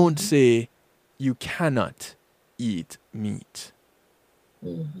 you don't say you cannot eat meat.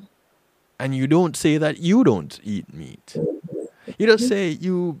 Mm-hmm. And you don't say that you don't eat meat. You just say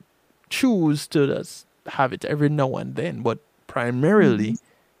you choose to just have it every now and then, but primarily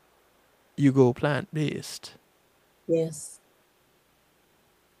you go plant-based. Yes.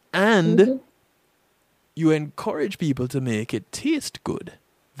 And you encourage people to make it taste good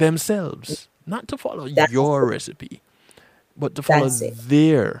themselves, not to follow your recipe, but to follow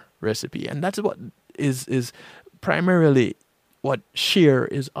their recipe. And that's what is primarily what SHEIR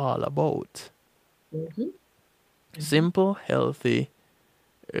is all about. Simple, healthy,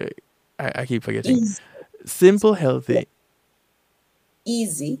 I keep forgetting. Easy. Simple, healthy,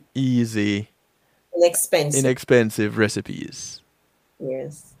 easy, inexpensive recipes.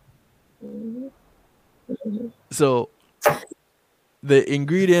 Yes. So the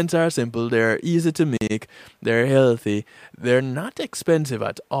ingredients are simple, they're easy to make, they're healthy, they're not expensive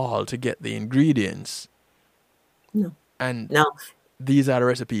at all to get the ingredients. No. And these are the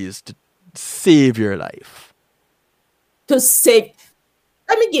recipes to save your life. Let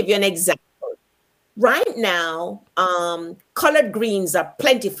me give you an example. Right now, collard greens are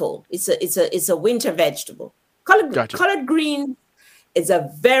plentiful. It's a winter vegetable. Collard green is a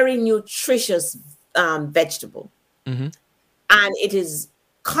very nutritious vegetable. Mm-hmm. And it is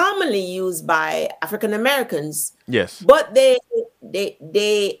commonly used by African Americans. Yes. But they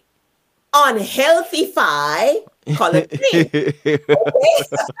unhealthify collard green.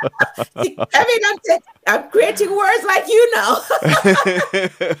 Okay? I'm creating words like you know.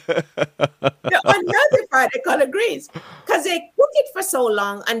 They unhealthify the collard greens because they cook it for so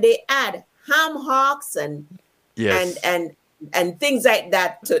long and they add ham hocks and things like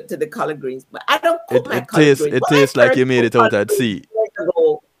that to the collard greens. But I don't cook my collard greens. It tastes like you made it out at sea.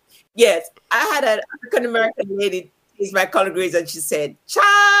 Yes. I had an African American lady taste my collard greens and she said,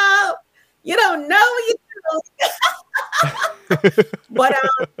 "Child, you don't know what you're doing." But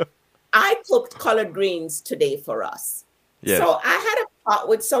I cooked collard greens today for us. Yes. So I had a pot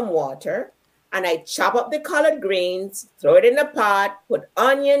with some water and I chop up the collard greens, throw it in the pot, put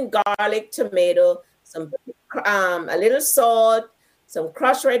onion, garlic, tomato, a little salt, some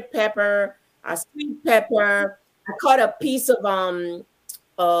crushed red pepper, a sweet pepper. I cut a piece of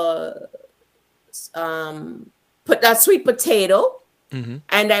put that sweet potato,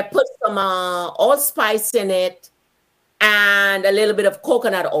 and I put some allspice in it and a little bit of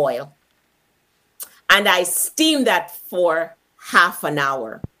coconut oil. And I steamed that for half an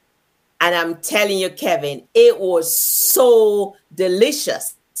hour. And I'm telling you, Kevin, it was so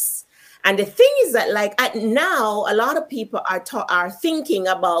delicious. And the thing is that, now, a lot of people are thinking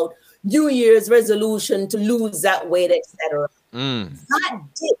about New Year's resolution to lose that weight, etc.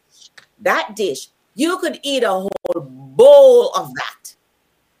 That dish, you could eat a whole bowl of that,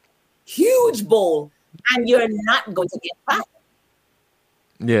 huge bowl, and you're not going to get fat.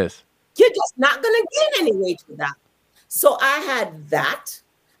 Yes, you're just not going to gain any weight with that. So I had that.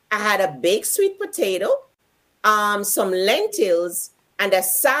 I had a baked sweet potato, some lentils, and a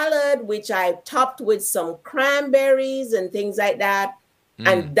salad, which I topped with some cranberries and things like that.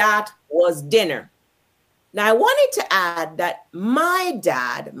 And that was dinner. Now, I wanted to add that my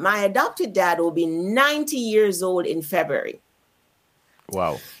adopted dad, will be 90 years old in February.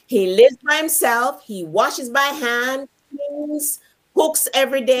 Wow. He lives by himself. He washes by hand, cleans, cooks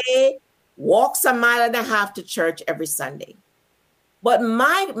every day, walks 1.5 miles to church every Sunday. But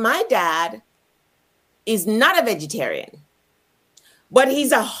my dad is not a vegetarian. But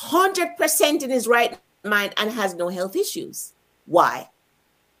he's 100% in his right mind and has no health issues. Why?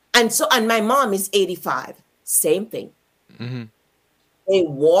 And my mom is 85. Same thing. Mm-hmm. They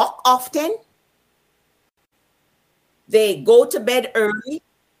walk often. They go to bed early.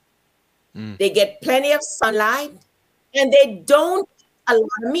 They get plenty of sunlight. And they don't eat a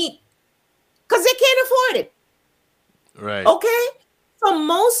lot of meat because they can't afford it. Right. Okay? So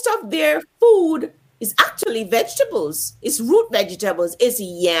most of their food is actually vegetables. It's root vegetables. It's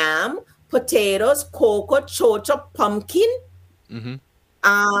yam, potatoes, cocoa, chocha, pumpkin.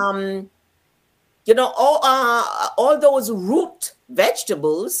 All those root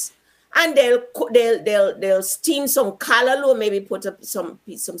vegetables, and they'll steam some callaloo, maybe put some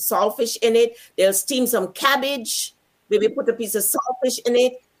saltfish in it. They'll steam some cabbage, maybe put a piece of saltfish in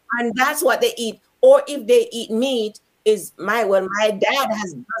it, and that's what they eat. Or if they eat meat, my dad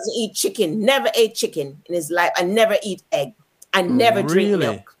doesn't eat chicken, never ate chicken in his life, and never eat egg, and never drink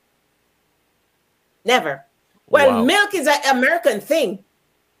milk. Never. Well, milk is an American thing.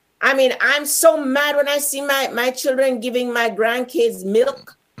 I mean, I'm so mad when I see my children giving my grandkids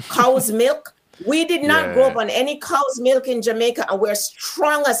milk, cow's milk. We did not grow up on any cow's milk in Jamaica, and we're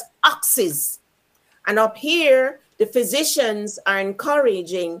strong as oxes. And up here, the physicians are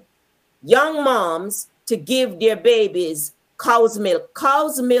encouraging young moms to give their babies cow's milk.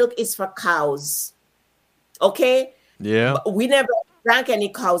 Cow's milk is for cows. Okay? Yeah. But we never drank any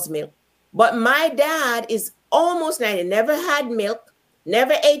cow's milk. But my dad is almost 90, never had milk.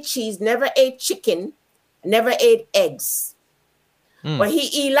 Never ate cheese, never ate chicken, never ate eggs. But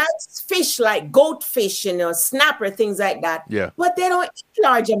he likes fish like goatfish, snapper, things like that. Yeah. But they don't eat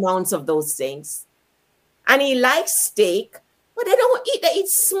large amounts of those things. And he likes steak, but they don't eat. They eat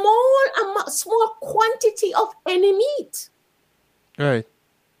small quantity of any meat. Right.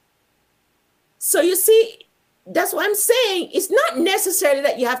 So you see, that's what I'm saying. It's not necessarily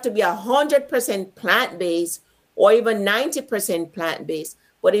that you have to be 100% plant-based or even 90% plant-based.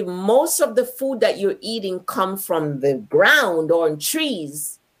 But if most of the food that you're eating come from the ground or in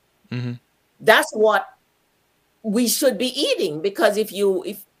trees, that's what we should be eating. Because if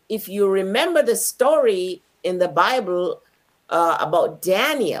you remember the story in the Bible about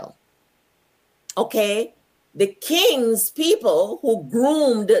Daniel, okay, the king's people who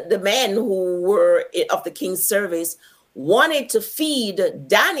groomed the men who were of the king's service wanted to feed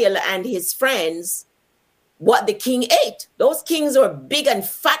Daniel and his friends what the king ate. Those kings were big and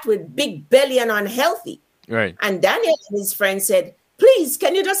fat with big belly and unhealthy. Right. And Daniel and his friends said, please,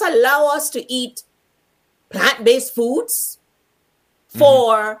 can you just allow us to eat plant-based foods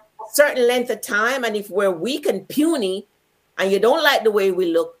for a certain length of time? And if we're weak and puny and you don't like the way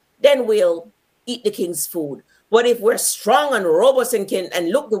we look, then we'll eat the king's food. But if we're strong and robust and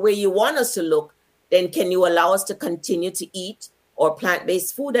look the way you want us to look, then can you allow us to continue to eat our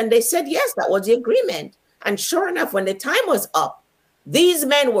plant-based food? And they said, yes, that was the agreement. And sure enough, when the time was up, these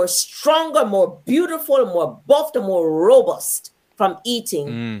men were stronger, more beautiful, more buffed, and more robust from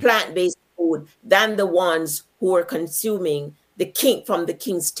eating plant-based food than the ones who were consuming from the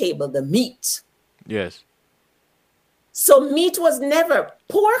king's table, the meat. Yes. So meat was never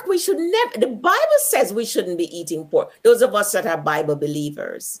pork. We should never. The Bible says we shouldn't be eating pork. Those of us that are Bible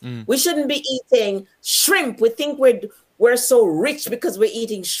believers, we shouldn't be eating shrimp. We think we're so rich because we're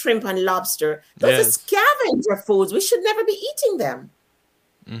eating shrimp and lobster. Those are scavenger foods. We should never be eating them.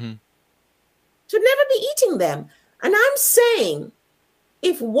 Should never be eating them. And I'm saying,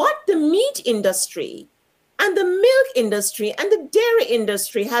 if what the meat industry and the milk industry and the dairy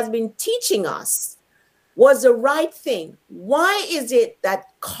industry has been teaching us was the right thing, why is it that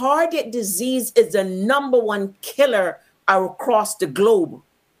cardiac disease is the #1 killer across the globe?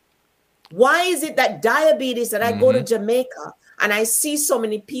 Why is it that diabetes, that I go to Jamaica and I see so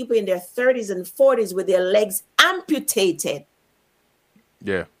many people in their 30s and 40s with their legs amputated?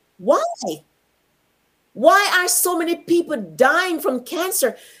 Yeah. Why? Why are so many people dying from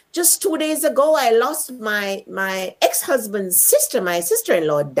cancer? Just 2 days ago, I lost my ex-husband's sister. My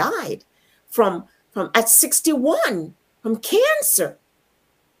sister-in-law died from at 61 from cancer.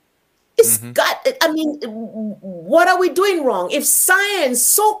 What are we doing wrong? If science,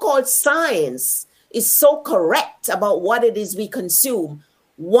 so-called science, is so correct about what it is we consume,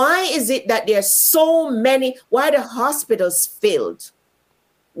 why is it that there's so many, why are the hospitals filled?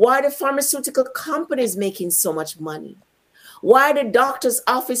 Why are the pharmaceutical companies making so much money? Why are the doctor's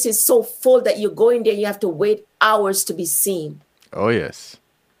offices so full that you go in there and you have to wait hours to be seen? Oh, yes.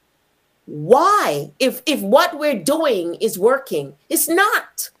 Why? If what we're doing is working, it's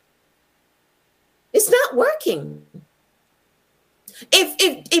not. It's not working.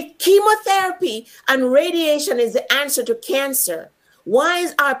 If chemotherapy and radiation is the answer to cancer,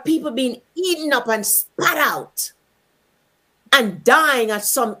 why are people being eaten up and spat out and dying at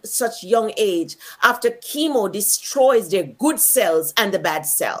such young age after chemo destroys their good cells and the bad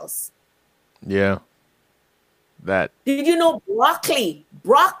cells? Yeah. That. Did you know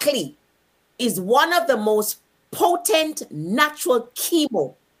broccoli is one of the most potent natural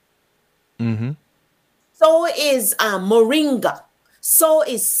chemo? So is moringa. So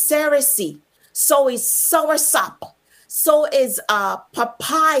is cerasee. So is soursop. So is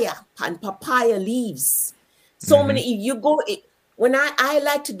papaya and papaya leaves. So many. If you go, when I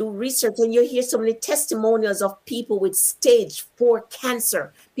like to do research, and you hear so many testimonials of people with stage 4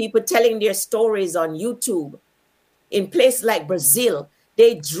 cancer, people telling their stories on YouTube. In places like Brazil,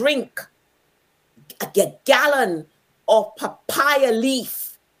 they drink a gallon of papaya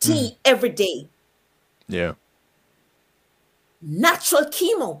leaf tea every day. Yeah. Natural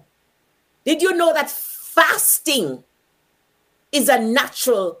chemo. Did you know that fasting is a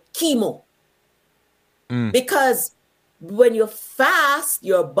natural chemo? Because when you fast,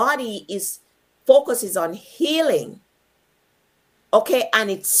 your body focuses on healing. Okay, and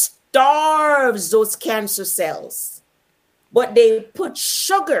it starves those cancer cells. But they put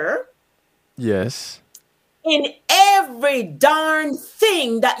sugar, yes, in every darn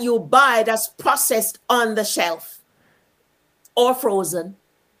thing that you buy that's processed on the shelf or frozen.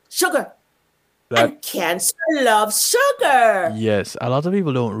 Sugar. And cancer loves sugar. Yes, a lot of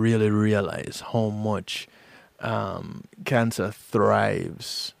people don't really realize how much cancer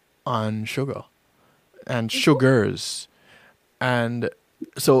thrives on sugar and sugars. And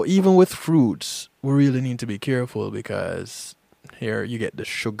so even with fruits, we really need to be careful because here you get the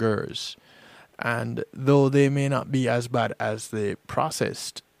sugars. And though they may not be as bad as the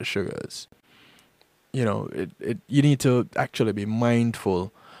processed sugars, you know, you need to actually be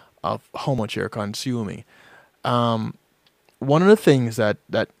mindful of how much you're consuming. One of the things that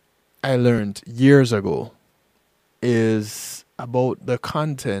I learned years ago is about the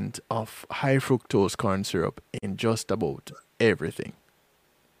content of high fructose corn syrup in just about everything.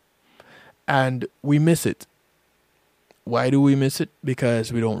 And we miss it. Why do we miss it?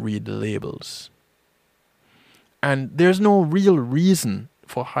 Because we don't read the labels. And there's no real reason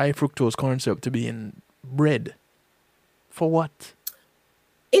for high fructose corn syrup to be in bread. For what?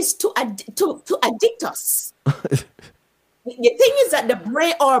 It's to addict us. The thing is that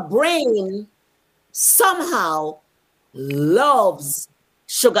our brain somehow loves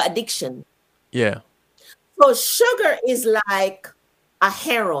sugar addiction. Yeah. So sugar is like a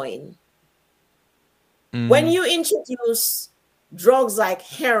heroin. When you introduce drugs like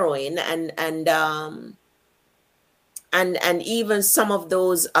heroin and even some of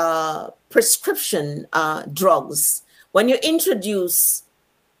those prescription drugs, when you introduce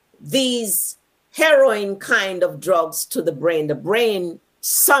these heroin kind of drugs to the brain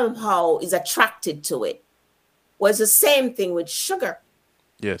somehow is attracted to it. Well, it's the same thing with sugar.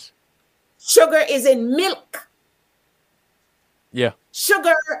 Yes. Sugar is in milk. Yeah.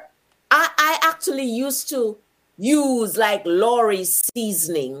 Sugar, I actually used to use like Lori's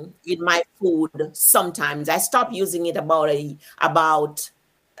seasoning in my food sometimes. I stopped using it about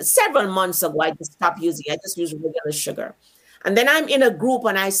several months ago. I just stopped using it. I just use regular sugar. And then I'm in a group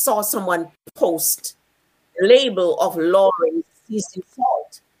and I saw someone post a label of Lori's seasoning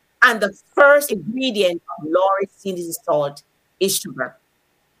salt. And the first ingredient of Lori's seasoning salt is sugar.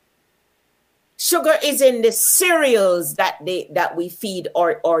 Sugar is in the cereals that we feed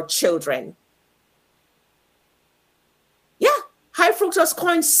our children. Yeah, high fructose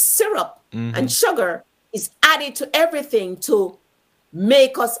corn syrup and sugar is added to everything to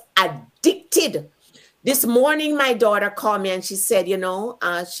make us addicted. This morning, my daughter called me and she said,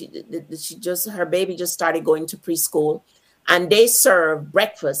 her baby just started going to preschool, and they serve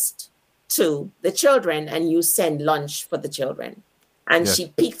breakfast to the children, and you send lunch for the children. And she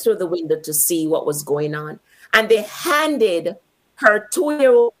peeked through the window to see what was going on. And they handed her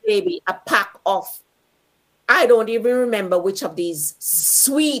 2-year-old baby a pack of, I don't even remember which of these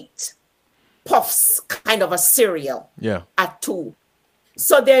sweet puffs, kind of a cereal. Yeah. At 2.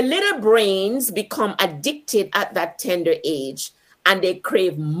 So their little brains become addicted at that tender age, and they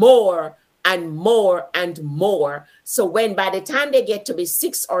crave more and more and more. So when by the time they get to be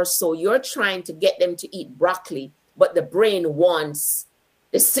 6 or so, you're trying to get them to eat broccoli, but the brain wants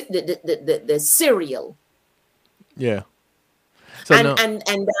the cereal. Yeah. So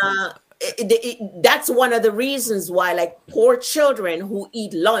that's one of the reasons why, like, poor children who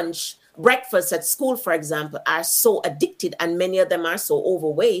eat breakfast at school, for example, are so addicted, and many of them are so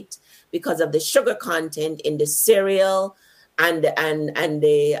overweight because of the sugar content in the cereal and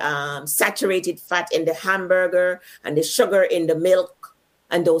the saturated fat in the hamburger and the sugar in the milk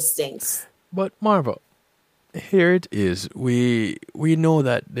and those things. But Marva, here it is. We know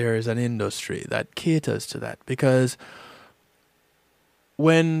that there is an industry that caters to that, because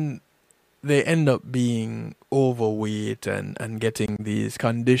when they end up being overweight and getting these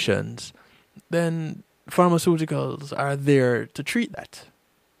conditions, then pharmaceuticals are there to treat that.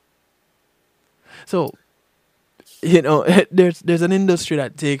 So, there's an industry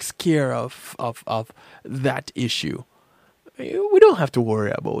that takes care of that issue. We don't have to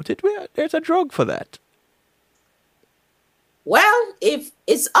worry about it. There's a drug for that. Well, if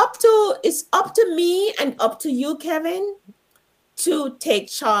it's up to me and up to you, Kevin, to take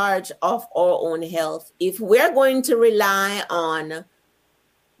charge of our own health. If we're going to rely on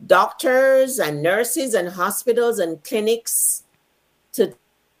doctors and nurses and hospitals and clinics to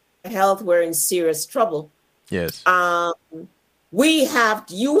health, we're in serious trouble. Yes. Um,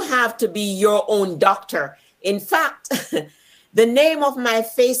 you have to be your own doctor. In fact, the name of my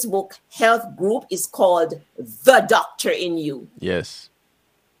Facebook health group is called The Doctor in You, Yes.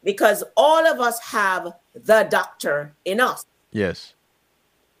 because all of us have the doctor in us. Yes.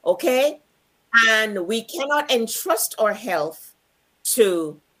 Okay? And we cannot entrust our health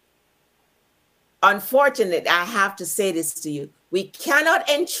to, unfortunately, I have to say this to you. We cannot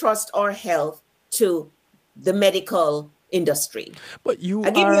entrust our health to the medical industry. But you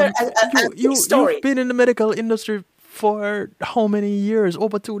I'll give you are a quick you've story. been in the medical industry for how many years?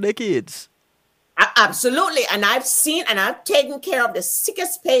 Over 2 decades. Absolutely. And I've taken care of the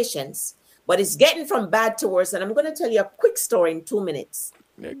sickest patients, but it's getting from bad to worse. And I'm going to tell you a quick story in 2 minutes.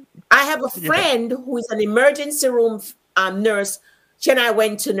 I have a friend who is an emergency room nurse. She and I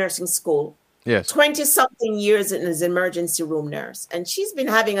went to nursing school. Yes. 20 something years as an emergency room nurse. And she's been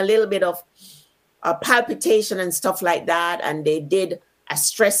having a little bit of a palpitation and stuff like that. And they did a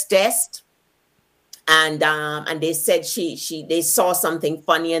stress test. And they said they saw something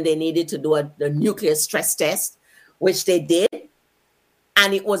funny and they needed to do a nuclear stress test, which they did.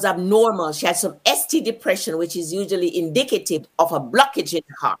 And it was abnormal. She had some ST depression, which is usually indicative of a blockage in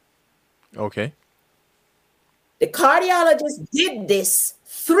the heart. Okay. The cardiologist did this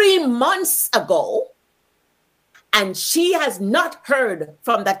 3 months ago, and she has not heard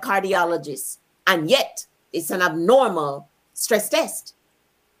from that cardiologist. And yet, it's an abnormal stress test,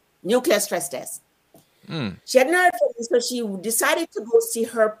 nuclear stress test. She hadn't heard from him, so she decided to go see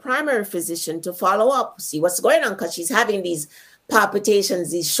her primary physician to follow up, see what's going on, because she's having these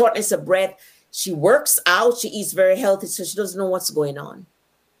palpitations, these shortness of breath. She works out, she eats very healthy, so she doesn't know what's going on.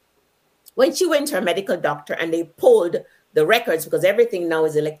 When she went to her medical doctor and they pulled the records, because everything now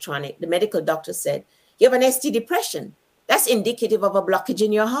is electronic, the medical doctor said, you have an ST depression. That's indicative of a blockage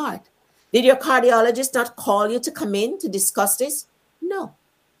in your heart. Did your cardiologist not call you to come in to discuss this? No.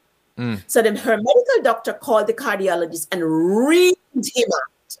 So then her medical doctor called the cardiologist and reamed him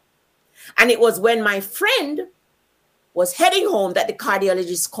out. And it was when my friend was heading home that the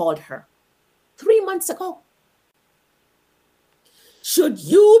cardiologist called her 3 months ago. Should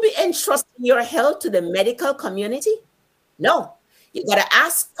you be entrusting your health to the medical community? No. You got to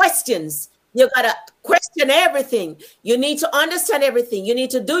ask questions. You got to question everything. You need to understand everything. You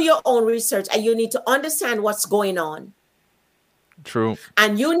need to do your own research and you need to understand what's going on. True.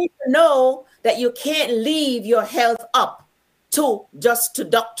 And you need to know that you can't leave your health up to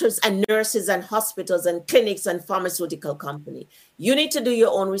doctors and nurses and hospitals and clinics and pharmaceutical company. You need to do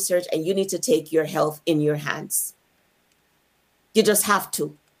your own research and you need to take your health in your hands. You just have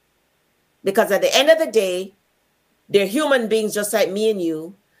to. Because at the end of the day, they're human beings just like me and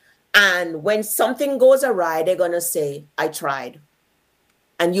you. And when something goes awry, they're going to say, I tried.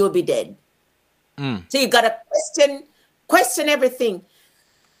 And you'll be dead. So you got to question everything.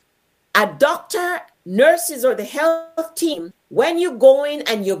 A doctor, nurses, or the health team, when you go in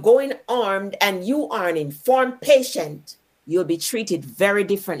and you're going armed and you are an informed patient, you'll be treated very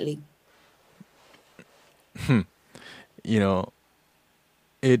differently. You know,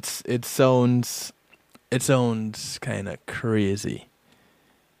 it sounds kind of crazy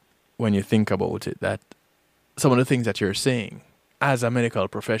when you think about it, that some of the things that you're saying as a medical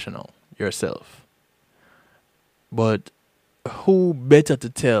professional yourself. But who better to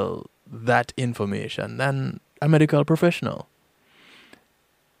tell that information than a medical professional?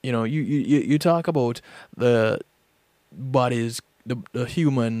 You know, you talk about the body's, the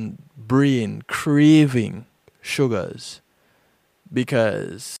human brain craving sugars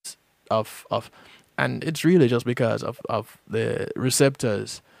because of and it's really just because of the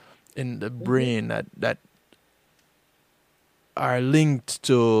receptors in the brain that are linked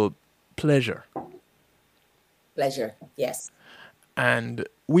to pleasure. Pleasure, yes. And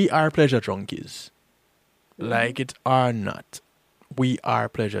we are pleasure junkies. Like it or not, we are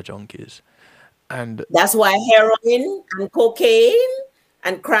pleasure junkies. And that's why heroin and cocaine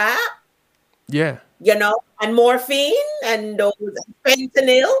and crack, and morphine and those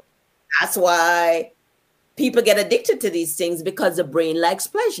fentanyl, that's why people get addicted to these things, because the brain likes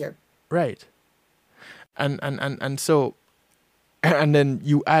pleasure. Right. And so, and then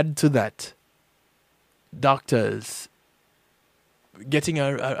you add to that doctors getting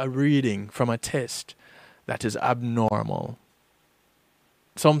a reading from a test that is abnormal.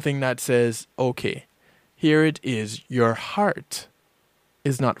 Something that says, okay, here it is, your heart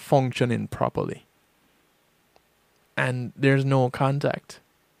is not functioning properly. And there's no contact.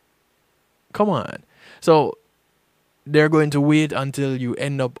 Come on. So they're going to wait until you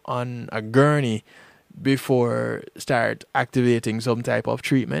end up on a gurney before start activating some type of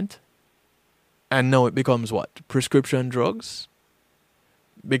treatment. And now it becomes what? Prescription drugs?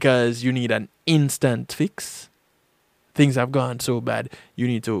 Because you need an instant fix. Things have gone so bad. You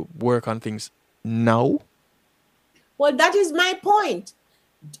need to work on things now. Well, that is my point.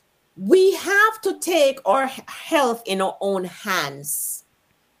 We have to take our health in our own hands.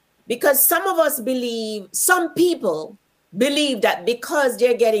 Because some people believe that because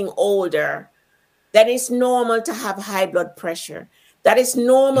they're getting older, that it's normal to have high blood pressure, that it's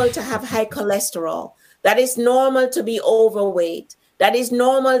normal to have high cholesterol, that it's normal to be overweight, that it's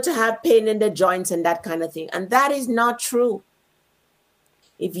normal to have pain in the joints and that kind of thing. And that is not true.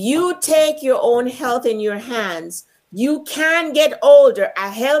 If you take your own health in your hands, you can get older, a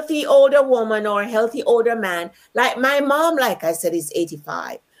healthy older woman or a healthy older man. Like my mom, like I said, is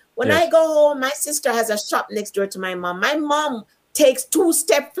 85. When I go home, my sister has a shop next door to my mom. My mom takes 2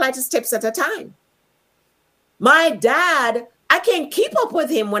 flight of steps at a time. My dad, I can't keep up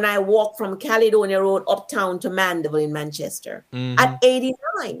with him when I walk from Caledonia Road uptown to Mandeville in Manchester at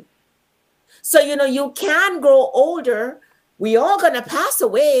 89. So, you can grow older. We all going to pass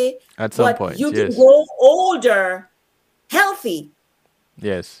away. At some point, you can grow older, healthy.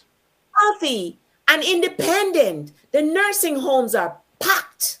 Yes. Healthy and independent. The nursing homes are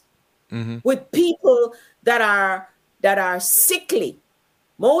packed with people that are sickly.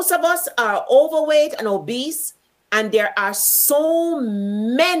 Most of us are overweight and obese, and there are so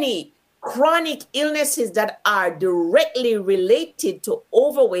many chronic illnesses that are directly related to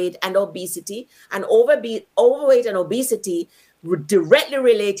overweight and obesity, and overweight and obesity directly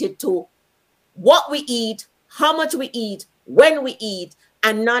related to what we eat, how much we eat, when we eat,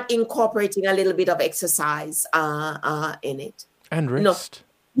 and not incorporating a little bit of exercise in it. And rest.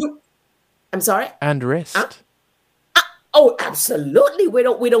 I'm sorry? And rest. Oh, absolutely. We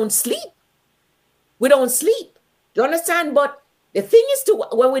don't sleep. We don't sleep. Do you understand? But the thing is,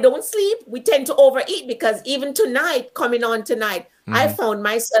 when we don't sleep, we tend to overeat, because even coming on tonight, I found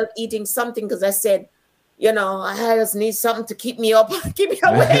myself eating something because I said, I just need something to keep me up, keep me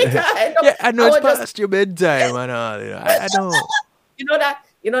awake. I know it's past your bedtime and all. I know.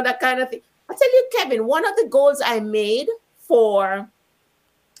 that kind of thing. I tell you, Kevin, one of the goals I made for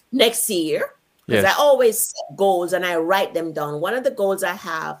next year, because I always set goals and I write them down. One of the goals I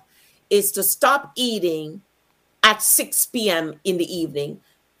have is to stop eating at 6 p.m. in the evening.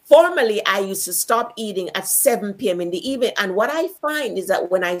 Formerly, I used to stop eating at 7 p.m. in the evening. And what I find is that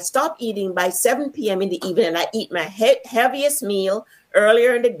when I stop eating by 7 p.m. in the evening, and I eat my heaviest meal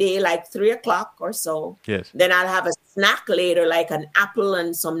earlier in the day, like 3 o'clock or so, then I'll have a snack later, like an apple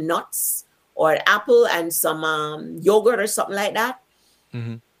and some nuts, or an apple and some yogurt or something like that.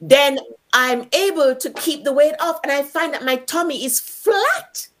 Then I'm able to keep the weight off. And I find that my tummy is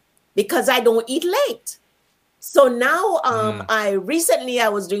flat because I don't eat late. So now I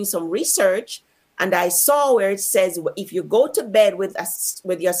was doing some research, and I saw where it says if you go to bed with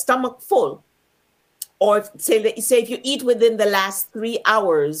your stomach full, or say if you eat within the last 3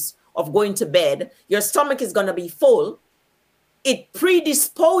 hours of going to bed, your stomach is going to be full. It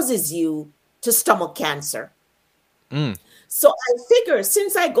predisposes you to stomach cancer. So I figure,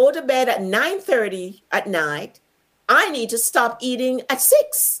 since I go to bed at 9:30 at night, I need to stop eating at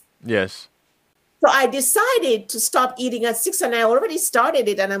 6. Yes. So I decided to stop eating at 6, and I already started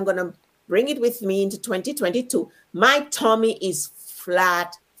it, and I'm going to bring it with me into 2022. My tummy is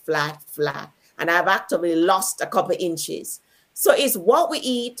flat, and I've actually lost a couple of inches. So it's what we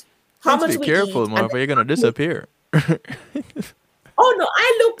eat, how much we eat. Be careful, Marva, you're going to disappear. Oh, no,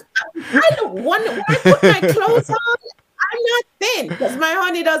 I look, when I put my clothes on, I'm not thin, because my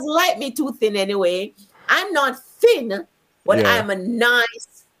honey doesn't like me too thin anyway. I'm not thin, but I'm a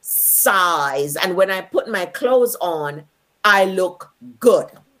nice size. And when I put my clothes on, I look good.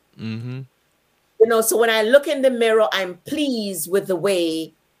 So when I look in the mirror, I'm pleased with the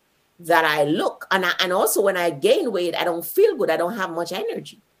way that I look. And also when I gain weight, I don't feel good. I don't have much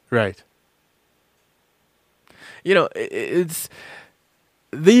energy. Right. These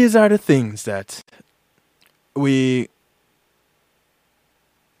are the things that we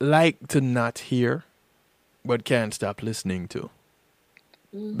like to not hear, but can't stop listening to.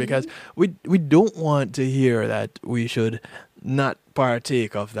 Because we don't want to hear that we should not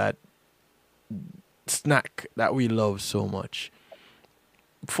partake of that snack that we love so much.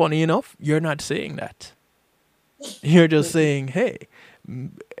 Funny enough, you're not saying that. You're just saying, hey,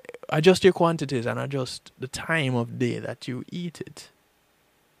 adjust your quantities and adjust the time of day that you eat it.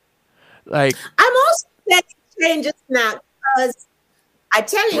 Like, I'm also saying change a snack because I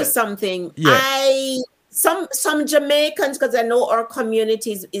tell you something. yeah. Some Jamaicans, because I know our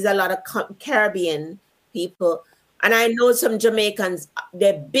communities is a lot of Caribbean people, and I know some Jamaicans,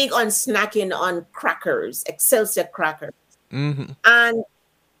 they're big on snacking on crackers, Excelsior crackers, and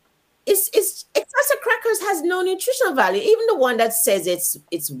Excelsior crackers has no nutritional value. Even the one that says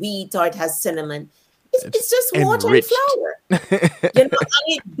it's wheat or it has cinnamon, it's just water and flour. And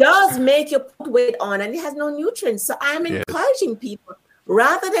it does make you put weight on, and it has no nutrients. So I'm encouraging people,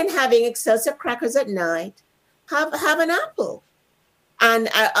 rather than having Excelsior crackers at night, have an apple and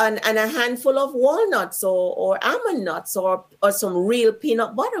a handful of walnuts or almond nuts or some real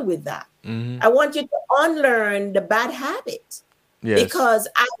peanut butter with that. I want you to unlearn the bad habit. Yes. Because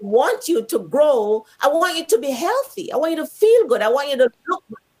I want you to grow. I want you to be healthy. I want you to feel good. I want you to look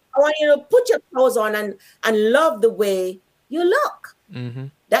good. I want you to put your clothes on and love the way you look.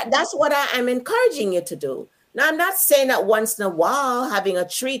 That's what I'm encouraging you to do. Now, I'm not saying that once in a while having a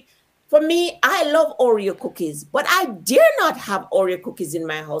treat. For me, I love Oreo cookies, but I dare not have Oreo cookies in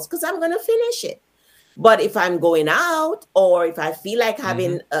my house because I'm going to finish it. But if I'm going out or if I feel like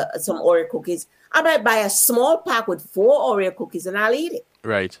having some Oreo cookies, I might buy a small pack with 4 Oreo cookies and I'll eat it.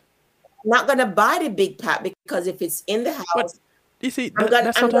 Right. I'm not going to buy the big pack because if it's in the house, but you see,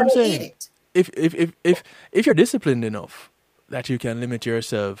 that's what I'm saying. If you're disciplined enough that you can limit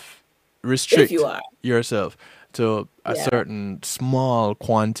yourself, restrict yourself to a certain small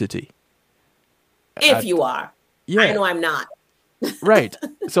quantity. If you are. Yeah. I know I'm not. Right.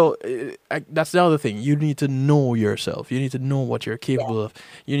 So that's the other thing. You need to know yourself. You need to know what you're capable of.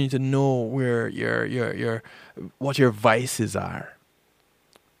 You need to know where what your vices are.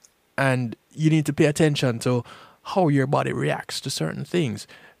 And you need to pay attention to how your body reacts to certain things.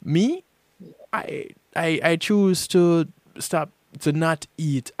 Me, I choose to not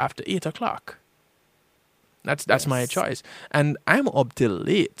eat after 8 o'clock. That's my choice. And I'm up till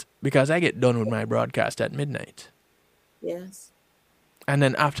late because I get done with my broadcast at midnight. Yes. And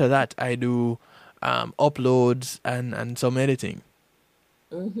then after that, I do uploads and some editing.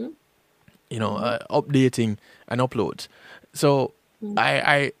 Updating and uploads. So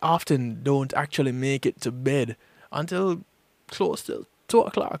I often don't actually make it to bed until close to 2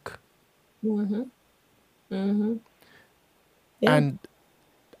 o'clock. Yeah. And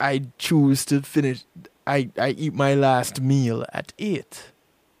I choose to finish. I eat my last meal at 8.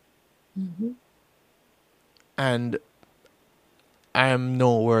 And I am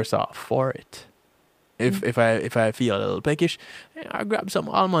no worse off for it. If I feel a little peckish, I grab some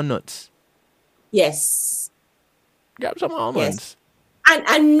almond nuts. Yes. Grab some almonds. Yes.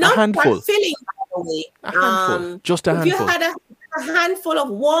 And not for filling, by the way. A handful. Just a handful. If you had a handful of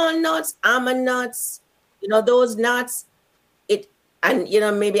walnuts, almond nuts, those nuts,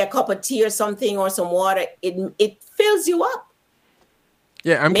 maybe a cup of tea or something or some water, it fills you up.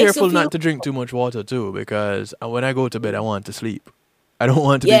 Yeah, I'm careful not to drink too much water too, because when I go to bed, I want to sleep. I don't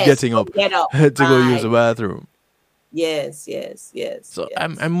want to be getting up to go use the bathroom. Yes. So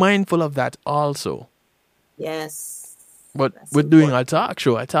I'm mindful of that also. Yes. But with doing a talk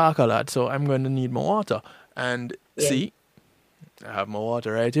show, I talk a lot, so I'm going to need my water. And see, I have my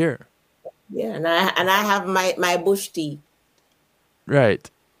water right here. Yeah, and I have my bush tea. Right.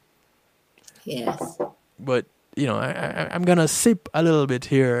 Yes. But I'm going to sip a little bit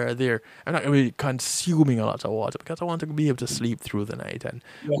here or there. I'm not going to be consuming a lot of water because I want to be able to sleep through the night and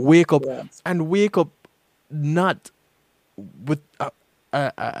wake up not with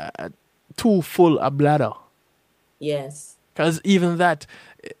too full a bladder. Yes. Because even that's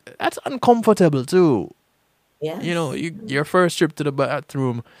uncomfortable too. Yeah. Your first trip to the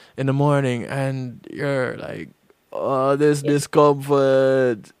bathroom in the morning and you're like, oh, this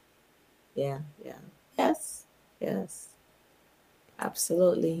discomfort. Yeah. Yes.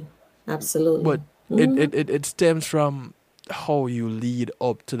 Absolutely. But it stems from how you lead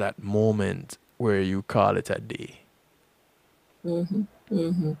up to that moment where you call it a day. The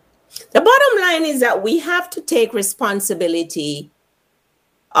bottom line is that we have to take responsibility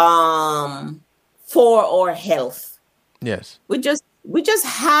for our health. Yes. We just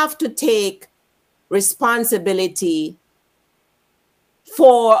have to take responsibility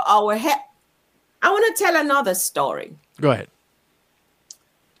for our health. I want to tell another story. Go ahead.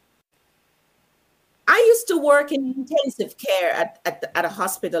 I used to work in intensive care at a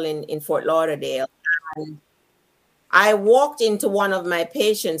hospital in Fort Lauderdale. And I walked into one of my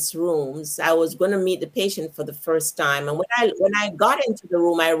patients' rooms. I was going to meet the patient for the first time. And when I got into the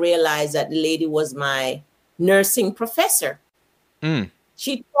room, I realized that the lady was my nursing professor.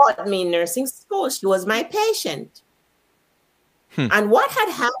 She taught me nursing school. She was my patient. And what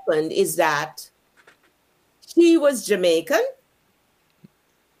had happened is that she was Jamaican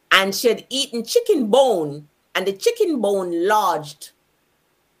and she had eaten chicken bone, and the chicken bone lodged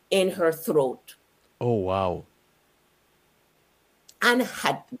in her throat. Oh, wow. And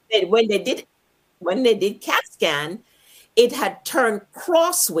when they did CAT scan, it had turned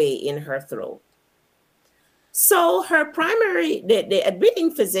crossway in her throat. So the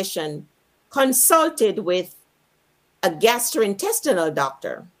admitting physician consulted with a gastrointestinal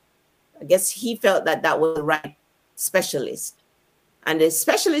doctor. I guess he felt that was the right specialist. And the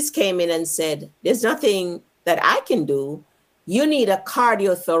specialist came in and said, there's nothing that I can do. You need a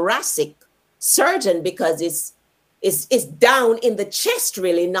cardiothoracic surgeon because it's down in the chest,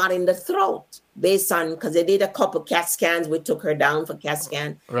 really, not in the throat. Because they did a couple CAT scans. We took her down for CAT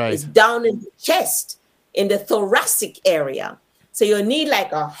scan. Right. It's down in the chest, in the thoracic area. So you need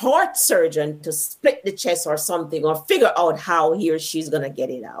like a heart surgeon to split the chest or something, or figure out how he or she's going to get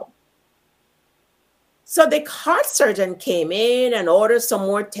it out. So the heart surgeon came in and ordered some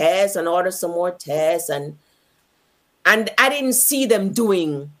more tests. And I didn't see them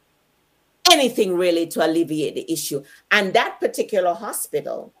doing anything really to alleviate the issue. And that particular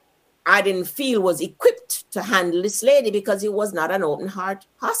hospital, I didn't feel was equipped to handle this lady because it was not an open heart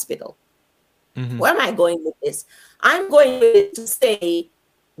hospital. Where am I going with this? I'm going with it to say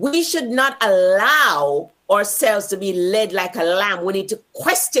we should not allow ourselves to be led like a lamb. We need to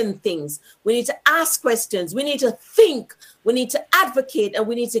question things. We need to ask questions. We need to think. We need to advocate, and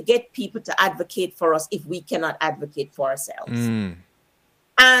we need to get people to advocate for us if we cannot advocate for ourselves.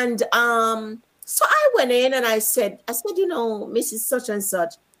 And so I went in and I said, Mrs. Such and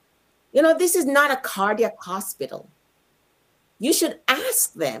Such, this is not a cardiac hospital. You should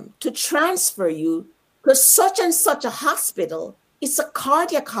ask them to transfer you to such and such a hospital. It's a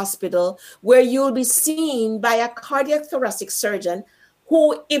cardiac hospital where you'll be seen by a cardiac thoracic surgeon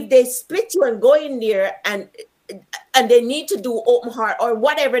who, if they split you and go in there and they need to do open heart or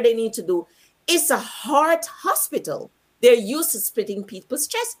whatever they need to do, it's a heart hospital. They're used to splitting people's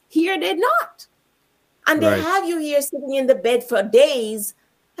chest. Here, they're not. And they have you here sitting in the bed for days,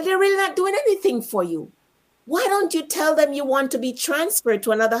 and they're really not doing anything for you. Why don't you tell them you want to be transferred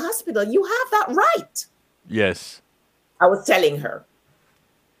to another hospital? You have that right. Yes. I was telling her.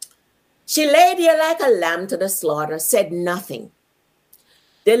 She lay there like a lamb to the slaughter, said nothing.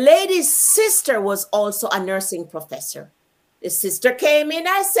 The lady's sister was also a nursing professor. The sister came in.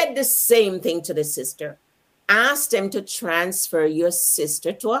 I said the same thing to the sister. Ask them to transfer your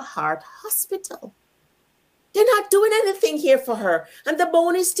sister to a heart hospital. They're not doing anything here for her, and the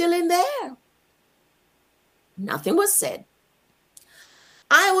bone is still in there. Nothing was said.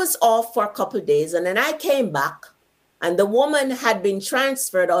 I was off for a couple of days, and then I came back, and the woman had been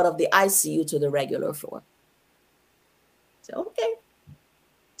transferred out of the ICU to the regular floor. So, okay.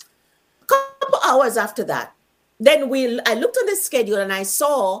 A couple hours after that, then I looked on the schedule, and I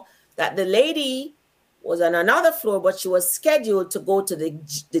saw that the lady was on another floor, but she was scheduled to go to the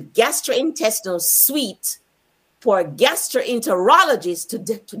gastrointestinal suite for a gastroenterologist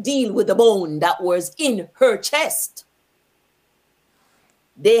to deal with the bone that was in her chest.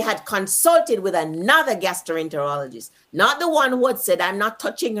 They had consulted with another gastroenterologist, not the one who had said, I'm not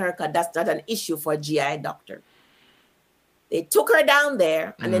touching her because that's not an issue for a GI doctor. They took her down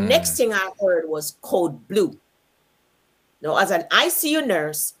there, and the next thing I heard was code blue. Now, as an ICU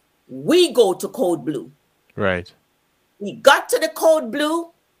nurse, we go to code blue. Right. We got to the code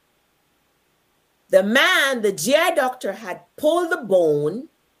blue. The GI doctor had pulled the bone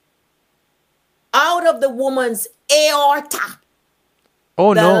out of the woman's aorta.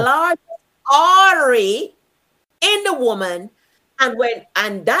 Oh, the no. largest artery in the woman.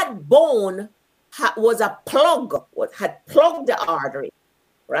 And that bone was a plug, had plugged the artery,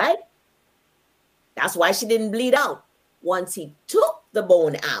 right? That's why she didn't bleed out. Once he took the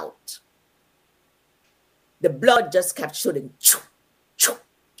bone out, the blood just kept shooting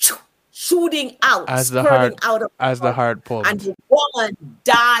out, As the heart pumped. And the woman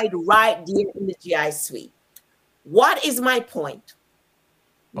died right there in the GI suite. What is my point?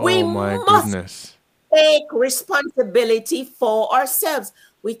 We must take responsibility for ourselves.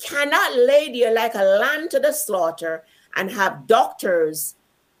 We cannot lay there like a lamb to the slaughter and have doctors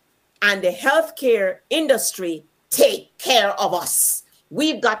and the healthcare industry take care of us.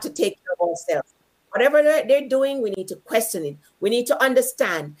 We've got to take care of ourselves. Whatever they're doing, we need to question it. We need to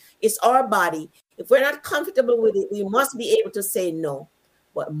understand it's our body. If we're not comfortable with it, we must be able to say no.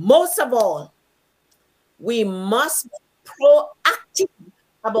 But most of all, we must be proactive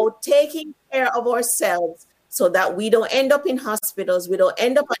about taking care of ourselves so that we don't end up in hospitals, we don't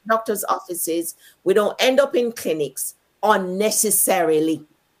end up at doctors' offices, we don't end up in clinics unnecessarily.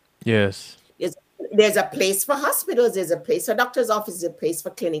 Yes. There's a place for hospitals, there's a place for doctors' offices, a place for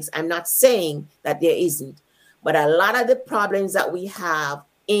clinics. I'm not saying that there isn't, but a lot of the problems that we have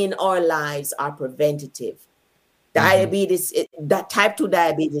in our lives are preventative. Diabetes, that type 2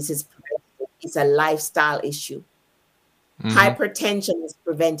 diabetes is preventative. It's a lifestyle issue. Hypertension is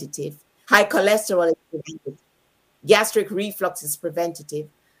preventative. High cholesterol is preventative. Gastric reflux is preventative.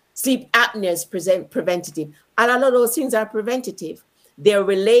 Sleep apnea is preventative. A lot of those things are preventative. They're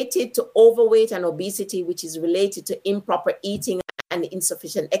related to overweight and obesity, which is related to improper eating and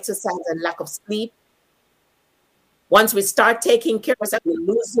insufficient exercise and lack of sleep. Once we start taking care of ourselves, we'll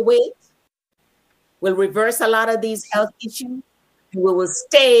lose the weight. We'll reverse a lot of these health issues. And we will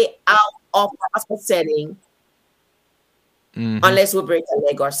stay out of the hospital setting unless we break a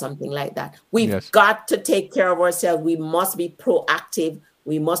leg or something like that. We've got to take care of ourselves. We must be proactive.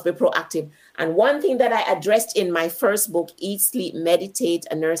 We must be proactive. And one thing that I addressed in my first book, Eat, Sleep, Meditate,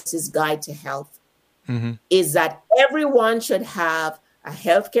 A Nurse's Guide to Health, is that everyone should have a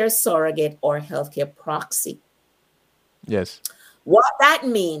healthcare surrogate or healthcare proxy. Yes. What that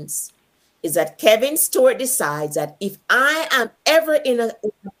means is that Kevin Stewart decides that if I am ever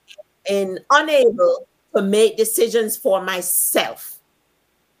unable to make decisions for myself,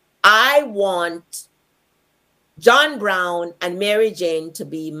 I want John Brown and Mary Jane to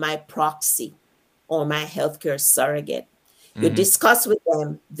be my proxy or my healthcare surrogate. You discuss with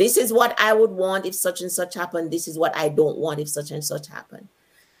them, this is what I would want if such and such happened. This is what I don't want if such and such happened.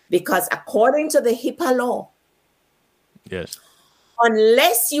 Because according to the HIPAA law,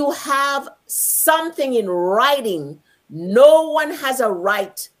 unless you have something in writing, no one has a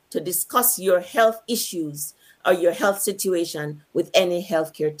right to discuss your health issues or your health situation with any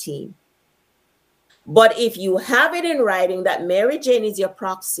healthcare team. But if you have it in writing that Mary Jane is your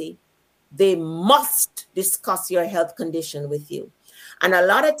proxy, they must discuss your health condition with you. And a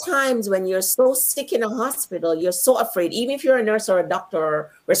lot of times when you're so sick in a hospital, you're so afraid, even if you're a nurse or a doctor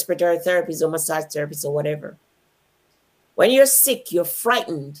or respiratory therapist or massage therapist or whatever. When you're sick, you're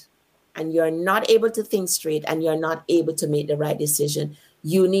frightened and you're not able to think straight and you're not able to make the right decision.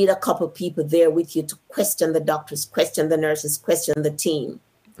 You need a couple people there with you to question the doctors, question the nurses, question the team.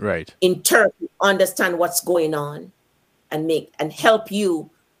 Right. Interpret, understand what's going on and help you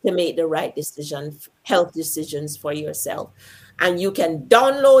to make the right decision, health decisions for yourself. And you can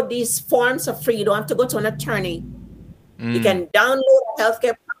download these forms for free. You don't have to go to an attorney. You can download a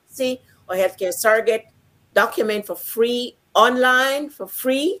healthcare proxy or healthcare surrogate document for free, online for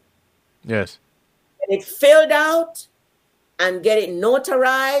free. Yes. Get it filled out and get it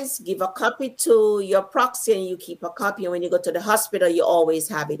notarized. Give a copy to your proxy and you keep a copy. And when you go to the hospital, you always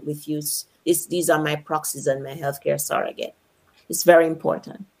have it with you. These are my proxies and my healthcare surrogate. It's very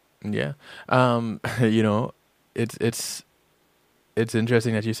important. Yeah. You know, it's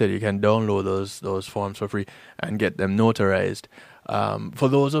interesting that you said you can download those forms for free and get them notarized. For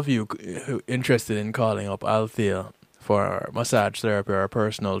those of you who interested in calling up Althea for massage therapy or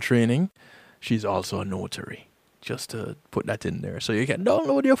personal training, she's also a notary. Just to put that in there. So you can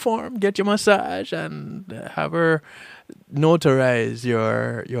download your form, get your massage, and have her notarize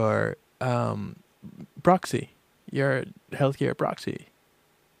your proxy, your healthcare proxy.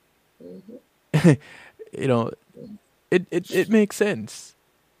 You know, it makes sense.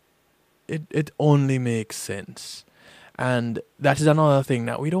 It only makes sense. And that is another thing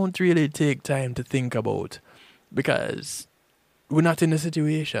that we don't really take time to think about because we're not in a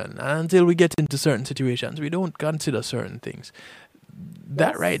situation. And until we get into certain situations, we don't consider certain things.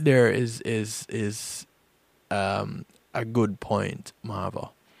 That right there is a good point, Marva.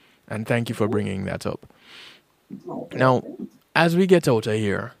 And thank you for bringing that up. Now, as we get out of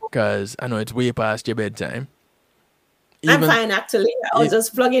here, because I know it's way past your bedtime. I'm fine, actually. I was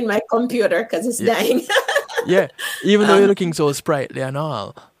just plugging my computer because it's dying. Yeah, even though you're looking so sprightly and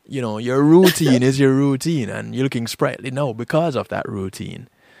all, you know, your routine is your routine and you're looking sprightly now because of that routine.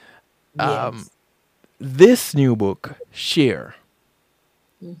 Yes. This new book, SHEIR,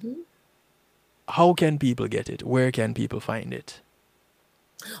 how can people get it? Where can people find it?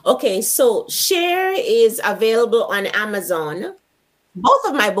 Okay, so SHEIR is available on Amazon. Both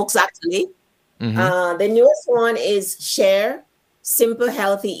of my books, actually. The newest one is SHEIR, Simple,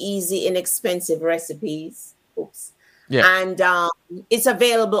 Healthy, Easy, Inexpensive Recipes. Yeah. And it's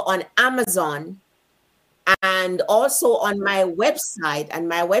available on Amazon and also on my website. And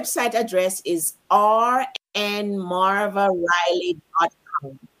my website address is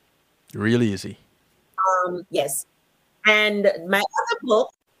rnmarvariley.com. Real easy. Yes. And my other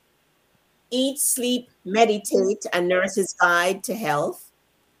book Eat, Sleep, Meditate, A Nurse's Guide to Health,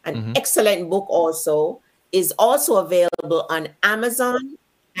 an excellent book also, is also available on Amazon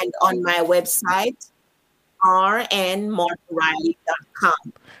and on my website,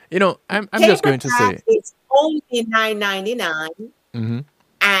 rnmarvariley.com. You know, I'm just going to Paperback say, is only $9.99, mm-hmm.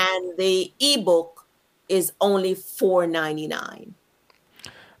 and the ebook is only $4.99.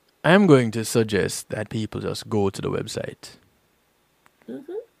 I'm going to suggest that people just go to the website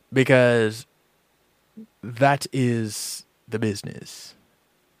because that is the business.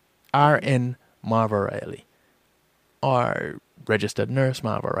 RN Marva Riley, or registered nurse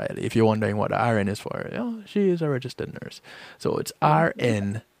Marva Riley. If you're wondering what the RN is for, she is a registered nurse. So it's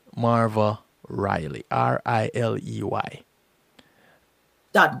RN Marva Riley, RILEY.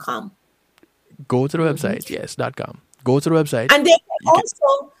 .com. Go to the website, yes, .com. Go to the website. And they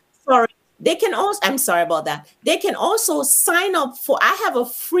can also, I'm sorry about that. They can also sign up for, I have a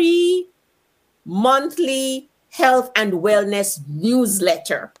free monthly health and wellness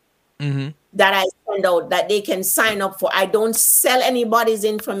newsletter that I send out that they can sign up for. I don't sell anybody's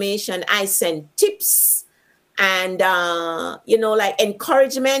information. I send tips and, like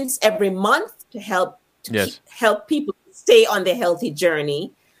encouragements every month to help people stay on the healthy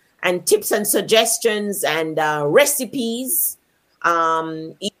journey, and tips and suggestions and recipes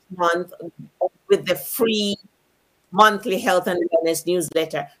each month with the free monthly health and wellness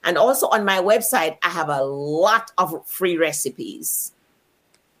newsletter. And also on my website, I have a lot of free recipes.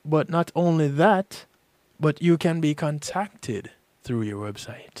 But not only that, but you can be contacted through your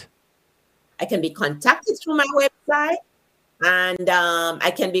website. I can be contacted through my website, and I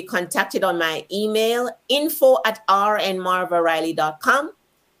can be contacted on my email, info@rnmarvariley.com.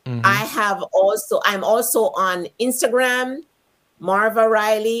 I'm also on Instagram, Marva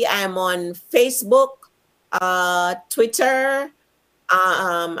Riley. I'm on Facebook, Twitter.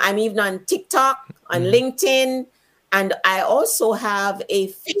 I'm even on TikTok, on LinkedIn. And I also have a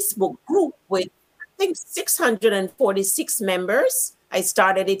Facebook group with, I think, 646 members. I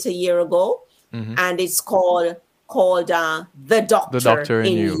started it a year ago, and it's called The Doctor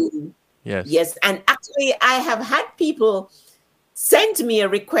in You. Yes. And actually, I have had people send me a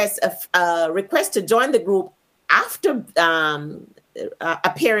request to join the group after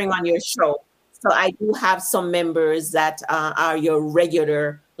appearing on your show. So I do have some members that are your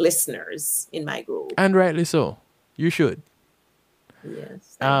regular listeners in my group. And rightly so. You should.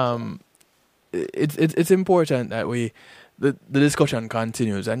 Yes. It's important that the discussion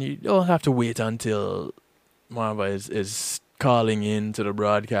continues, and you don't have to wait until Marva is calling in to the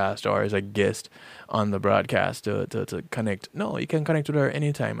broadcast or as a guest on the broadcast to connect. No, you can connect with her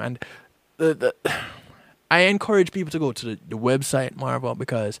anytime. And I encourage people to go to the website, Marva,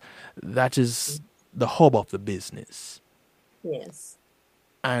 because that is the hub of the business. Yes.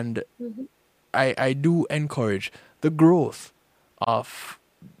 And I do encourage the growth of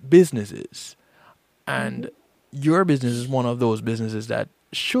businesses. And your business is one of those businesses that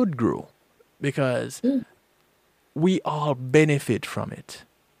should grow because we all benefit from it.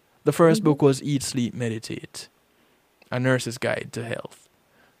 The first book was Eat, Sleep, Meditate, A Nurse's Guide to Health.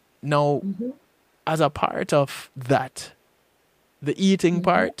 Now, as a part of that, the eating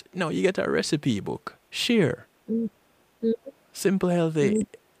part, you get a recipe book, SHEIR. Simple, healthy,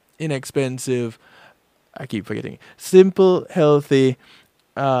 inexpensive. I keep forgetting. Simple, healthy,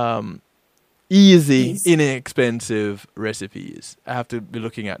 easy, inexpensive recipes. I have to be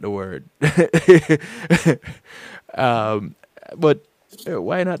looking at the word. But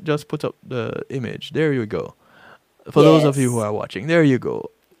why not just put up the image? There you go. For those of you who are watching, there you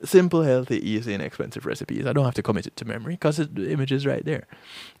go. Simple, healthy, easy, inexpensive recipes. I don't have to commit it to memory because the image is right there.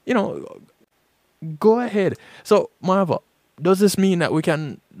 Go ahead. So, Marva, does this mean that we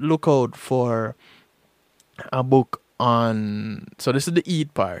can look out for a book on... So this is the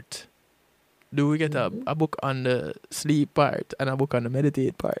eat part. Do we get a book on the sleep part and a book on the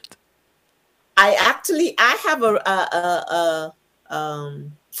meditate part? I have a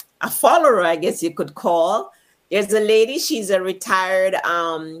follower, I guess you could call. There's a lady, she's a retired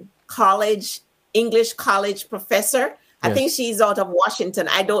English college professor. I think she's out of Washington.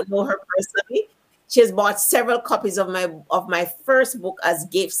 I don't know her personally. She has bought several copies of my first book as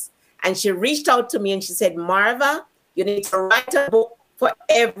gifts. And she reached out to me and she said, Marva, you need to write a book for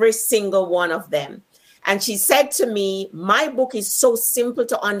every single one of them. And she said to me, my book is so simple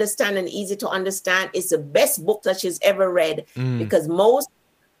to understand and easy to understand. It's the best book that she's ever read because most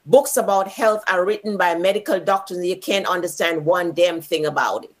books about health are written by medical doctors and you can't understand one damn thing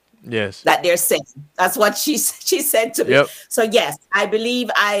about it. Yes. that they're saying. That's what she said to me. Yep. So yes, I believe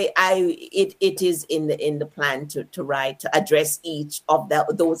it is in the plan to write, to address each of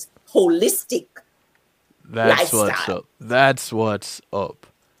those holistic That's what's lifestyle. up. That's what's up.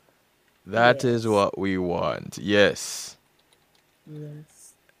 That is Yes. what we want. Yes.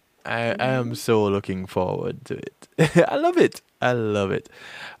 Yes. I am so looking forward to it. I love it. I love it.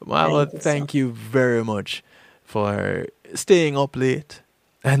 Marva, Thank you so thank you very much for staying up late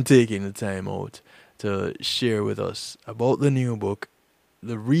and taking the time out to share with us about the new book,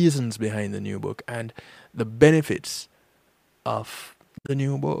 the reasons behind the new book, and the benefits of the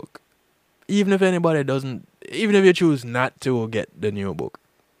new book. Even if anybody doesn't, even if you choose not to get the new book,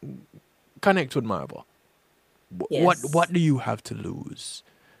 connect with Marva. Yes. What do you have to lose?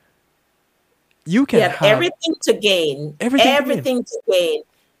 You You can have have everything to gain. everything to gain. Everything to gain.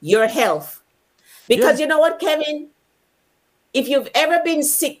 Your health. Yeah. Because you know what, Kevin? If you've ever been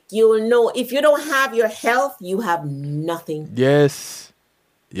sick, you'll know if you don't have your health, you have nothing. Yes.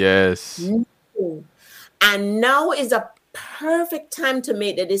 Yes. Nothing. And now is a perfect time to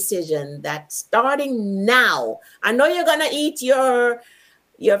make the decision that starting now, I know you're gonna eat your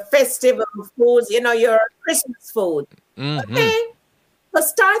festival foods, your Christmas food. Okay. But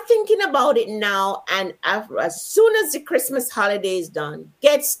start thinking about it now, and as soon as the Christmas holiday is done,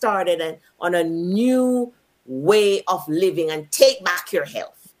 get started on a new way of living and take back your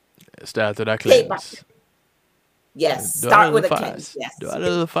health. Start with a Take back. cleanse. Yes. Do a Start little with a cleanse. fast. Yes. Do a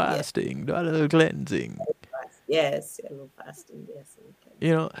little Yes. fasting. Do a little cleansing. Yes. A little fasting. Yes.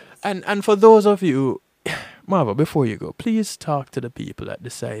 You know, and for those of you, Marva, before you go, please talk to the people that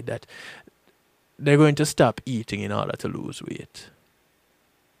decide that they're going to stop eating in order to lose weight.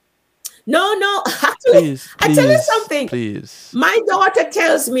 No. Actually, I tell you something. Please. My daughter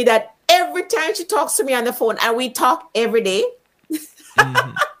tells me that every time she talks to me on the phone, and we talk every day.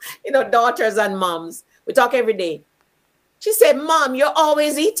 Daughters and moms, we talk every day. She said, Mom, you're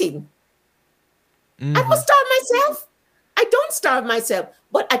always eating. I don't starve myself. I don't starve myself.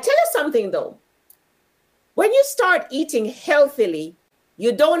 But I tell you something, though. When you start eating healthily,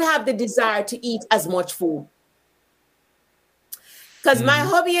 you don't have the desire to eat as much food. Because my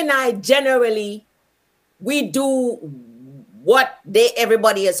hubby and I generally, we do what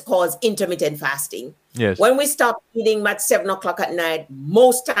everybody has called intermittent fasting. Yes. When we stop eating at 7 o'clock at night,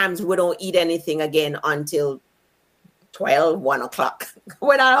 most times we don't eat anything again until 12, 1 o'clock.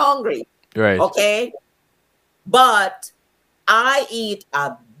 We're not hungry. Right. Okay? But I eat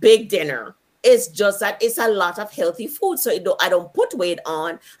a big dinner. It's just that it's a lot of healthy food. So I don't put weight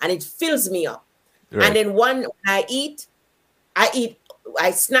on, and it fills me up. Right. And then when I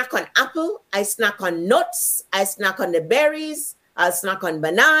snack on apple, I snack on nuts, I snack on the berries, I snack on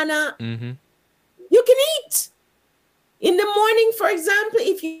banana. You can eat. In the morning, for example,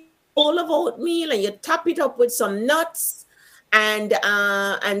 if you bowl of oatmeal and you top it up with some nuts and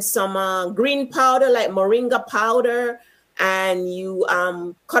some green powder like moringa powder, and you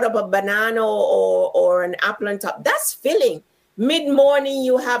cut up a banana or an apple on top, that's filling. Mid-morning,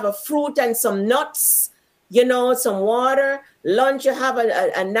 you have a fruit and some nuts, some water. Lunch, you have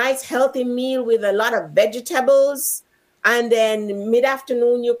a nice healthy meal with a lot of vegetables. And then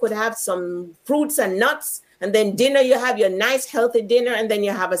mid-afternoon, you could have some fruits and nuts. And then dinner, you have your nice healthy dinner. And then you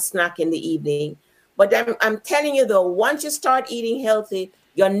have a snack in the evening. But I'm telling you, though, once you start eating healthy,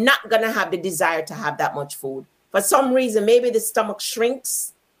 you're not going to have the desire to have that much food. For some reason, maybe the stomach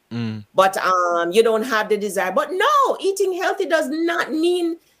shrinks. But you don't have the desire. But no, eating healthy does not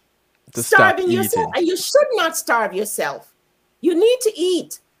mean starving yourself. And you should not starve yourself. You need to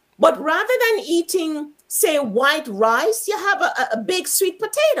eat. But rather than eating, say, white rice, you have a big sweet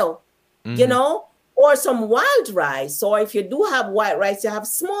potato, or some wild rice. Or if you do have white rice, you have a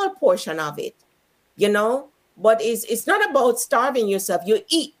small portion of it, But it's not about starving yourself. You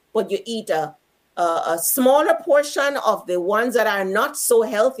eat, but you eat a smaller portion of the ones that are not so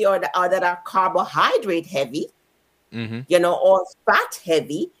healthy or that are carbohydrate heavy, or fat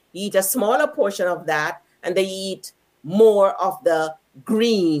heavy. You eat a smaller portion of that, and then you eat more of the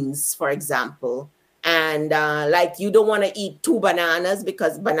greens, for example. And like you don't want to eat 2 bananas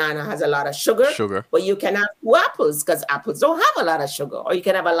because banana has a lot of sugar. But you can have 2 apples because apples don't have a lot of sugar. Or you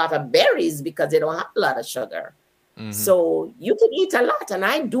can have a lot of berries because they don't have a lot of sugar. So you can eat a lot, and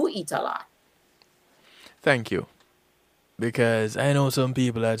I do eat a lot. Thank you. Because I know some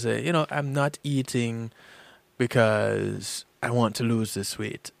people that say, I'm not eating because I want to lose this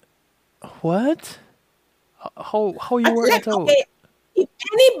weight. What? How you work it out? Okay, if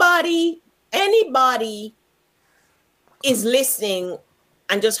anybody is listening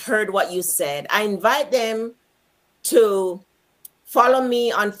and just heard what you said, I invite them to Follow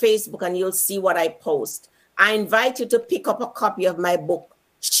me on Facebook and you'll see what I post. I invite you to pick up a copy of my book,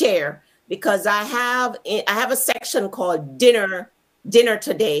 SHEIR, because I have a section called Dinner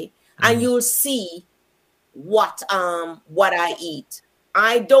Today, and you'll see what I eat.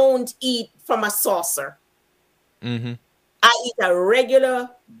 I don't eat from a saucer. Mm-hmm. I eat a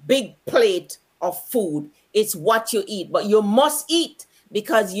regular big plate of food. It's what you eat, but you must eat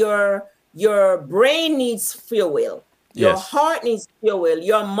because your brain needs fuel. Your heart needs fuel.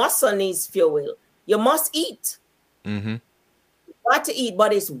 Your muscle needs fuel. You must eat. Mm-hmm. You got to eat,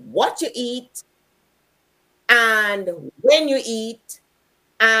 but it's what you eat and when you eat.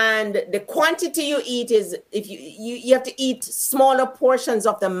 And the quantity you eat is, if you have to eat smaller portions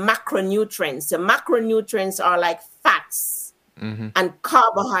of the macronutrients. The macronutrients are like fats and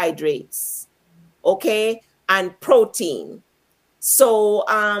carbohydrates, okay, and protein. So,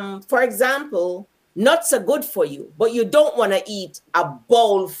 for example, nuts are good for you, but you don't want to eat a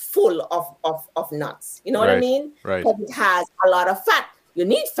bowl full of nuts. You know what I mean? Right. Because it has a lot of fat. You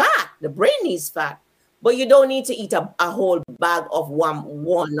need fat. The brain needs fat. But you don't need to eat a whole bag of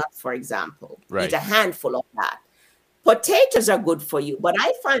walnut, for example. Right. Eat a handful of that. Potatoes are good for you. But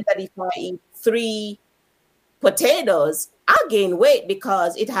I find that if I eat 3 potatoes, I'll gain weight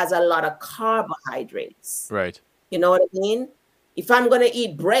because it has a lot of carbohydrates. Right. You know what I mean? If I'm going to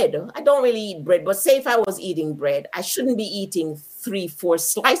eat bread, I don't really eat bread. But say if I was eating bread, I shouldn't be eating 3-4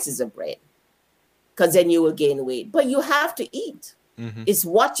 slices of bread because then you will gain weight. But you have to eat. Mm-hmm. It's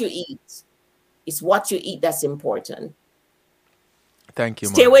what you eat. It's what you eat that's important. Thank you,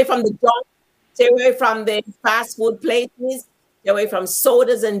 Stay away from the junk. Stay away from the fast food places. Stay away from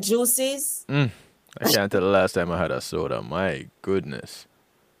sodas and juices. I can't tell the last time I had a soda. My goodness.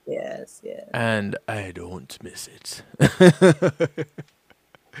 Yes. And I don't miss it.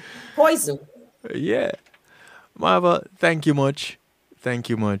 Poison. Yeah. Marva, thank you much. Thank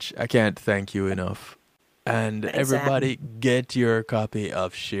you much. I can't thank you enough. And everybody, get your copy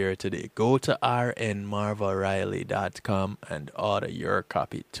of SHEIR today. Go to rnmarvariley.com and order your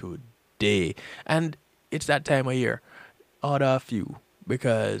copy today. And it's that time of year. Order a few,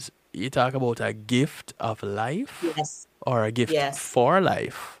 because you talk about a gift of life, or a gift for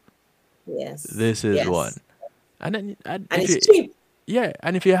life. Yes. This is one. And then, and it's cheap. Yeah,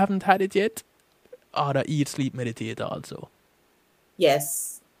 and if you haven't had it yet, order Eat, Sleep, Meditate also.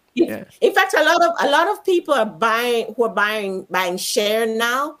 Yes. Yeah. In fact, a lot of people are buying SHEIR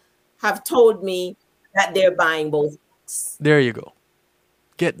now have told me that they're buying both books. There you go.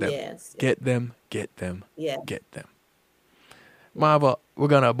 Get them. Yes. Get them. Get them. Yeah. Get them. Marva, we're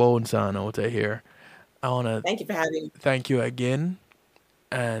gonna bounce on out of here. I wanna thank you for having me. Thank you again.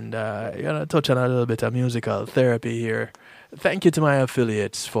 And touch on a little bit of musical therapy here. Thank you to my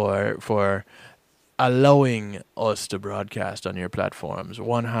affiliates for allowing us to broadcast on your platforms.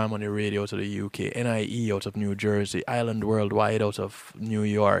 One Harmony Radio to the UK, NIE out of New Jersey, Island Worldwide out of New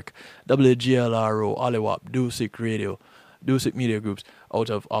York, WGLRO, Oliwap, Dusik Radio, Dusik Media Groups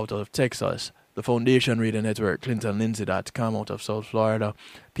out of Texas, the Foundation Radio Network, ClintonLindsay.com out of South Florida,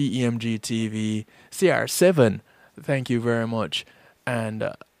 PEMG TV, CR7, thank you very much.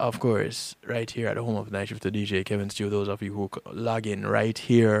 And, of course, right here at the home of Night Shift, the DJ Kevin Stew, those of you who log in right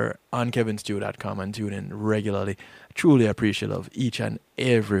here on kevinstew.com and tune in regularly, truly appreciate of each and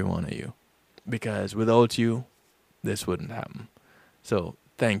every one of you. Because without you, this wouldn't happen. So,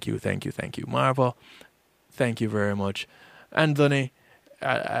 thank you. Marva, thank you very much. Anthony,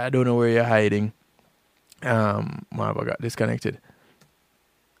 I don't know where you're hiding. Marva got disconnected.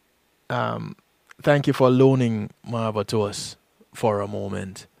 Thank you for loaning Marva to us for a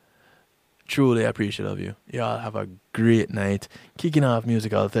moment. Truly appreciative of you. Y'all have a great night. Kicking off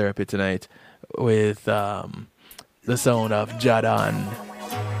musical therapy tonight with the sound of Jadon.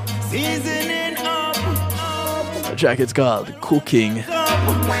 Seasoning up. The track is called Cooking. Good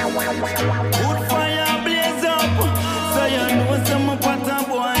fire blaze up, so you know some pot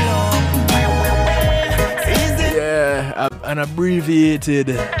boil up. Yeah, an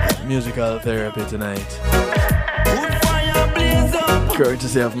abbreviated musical therapy tonight.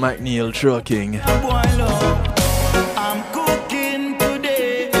 Courtesy of McNeil Trucking. I'm cooking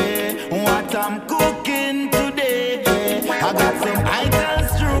today. What I'm cooking today. I got some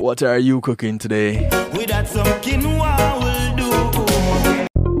items through. What are you cooking today? We got some quinoa will do.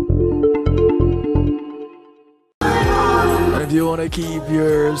 And if you want to keep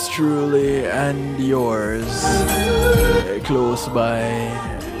yours truly and yours close by,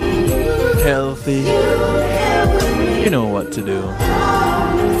 healthy, you know what to do.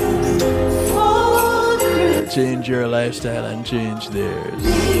 Change your lifestyle and change theirs.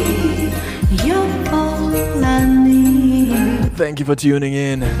 thank you for tuning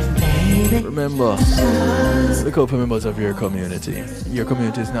in. Remember, look out for members of your community. Your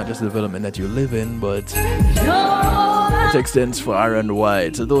community is not just the development that you live in, but it extends far and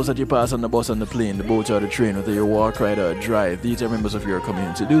wide. So those that you pass on the bus, on the plane, the boat or the train, whether you walk, ride or drive, these are members of your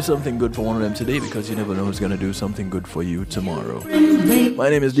community. Do something good for one of them today, because you never know who's going to do something good for you tomorrow. My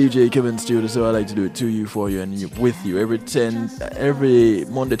name is DJ Kevin Stew, so I like to do it to you, for you, and with you every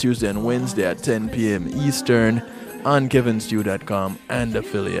Monday, Tuesday and Wednesday at 10 p.m. Eastern on kevinstew.com and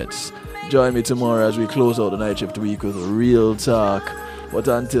affiliates. Join me tomorrow as we close out the night shift week with real talk. But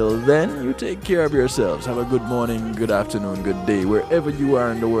until then, you take care of yourselves. Have a good morning, good afternoon, good day, wherever you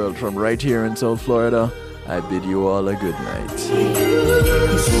are in the world. From right here in South Florida, I bid you all a good night.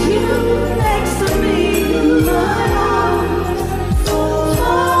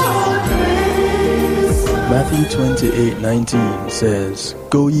 Matthew 28:19 says,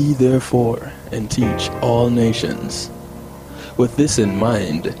 "Go ye therefore and teach all nations." With this in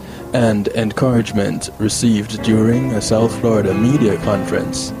mind, and encouragement received during a South Florida media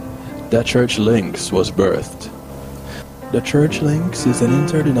conference, The Church Links was birthed. The Church Links is an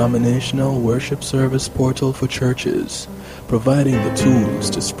interdenominational worship service portal for churches, providing the tools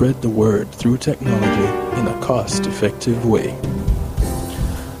to spread the word through technology in a cost-effective way.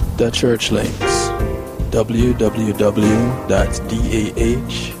 The Church Links,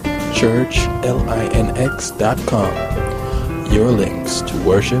 www.dahchurchlinx.com. Your links to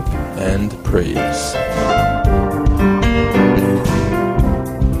worship and praise.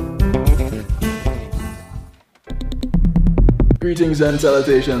 Greetings and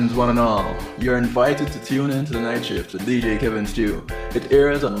salutations, one and all. You're invited to tune in to the night shift with DJ Kevin Stew. It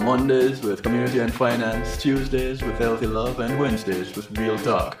airs on Mondays with Community and Finance, Tuesdays with Healthy Love, and Wednesdays with Real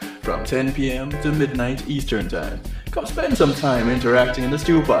Talk from 10 p.m. to midnight Eastern Time. Come spend some time interacting in the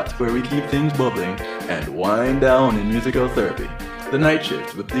stew pot, where we keep things bubbling and wind down in musical therapy. The Night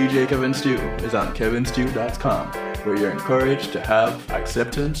Shift with DJ Kevin Stew is on kevinstew.com, where you're encouraged to have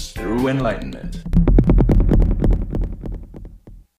acceptance through enlightenment.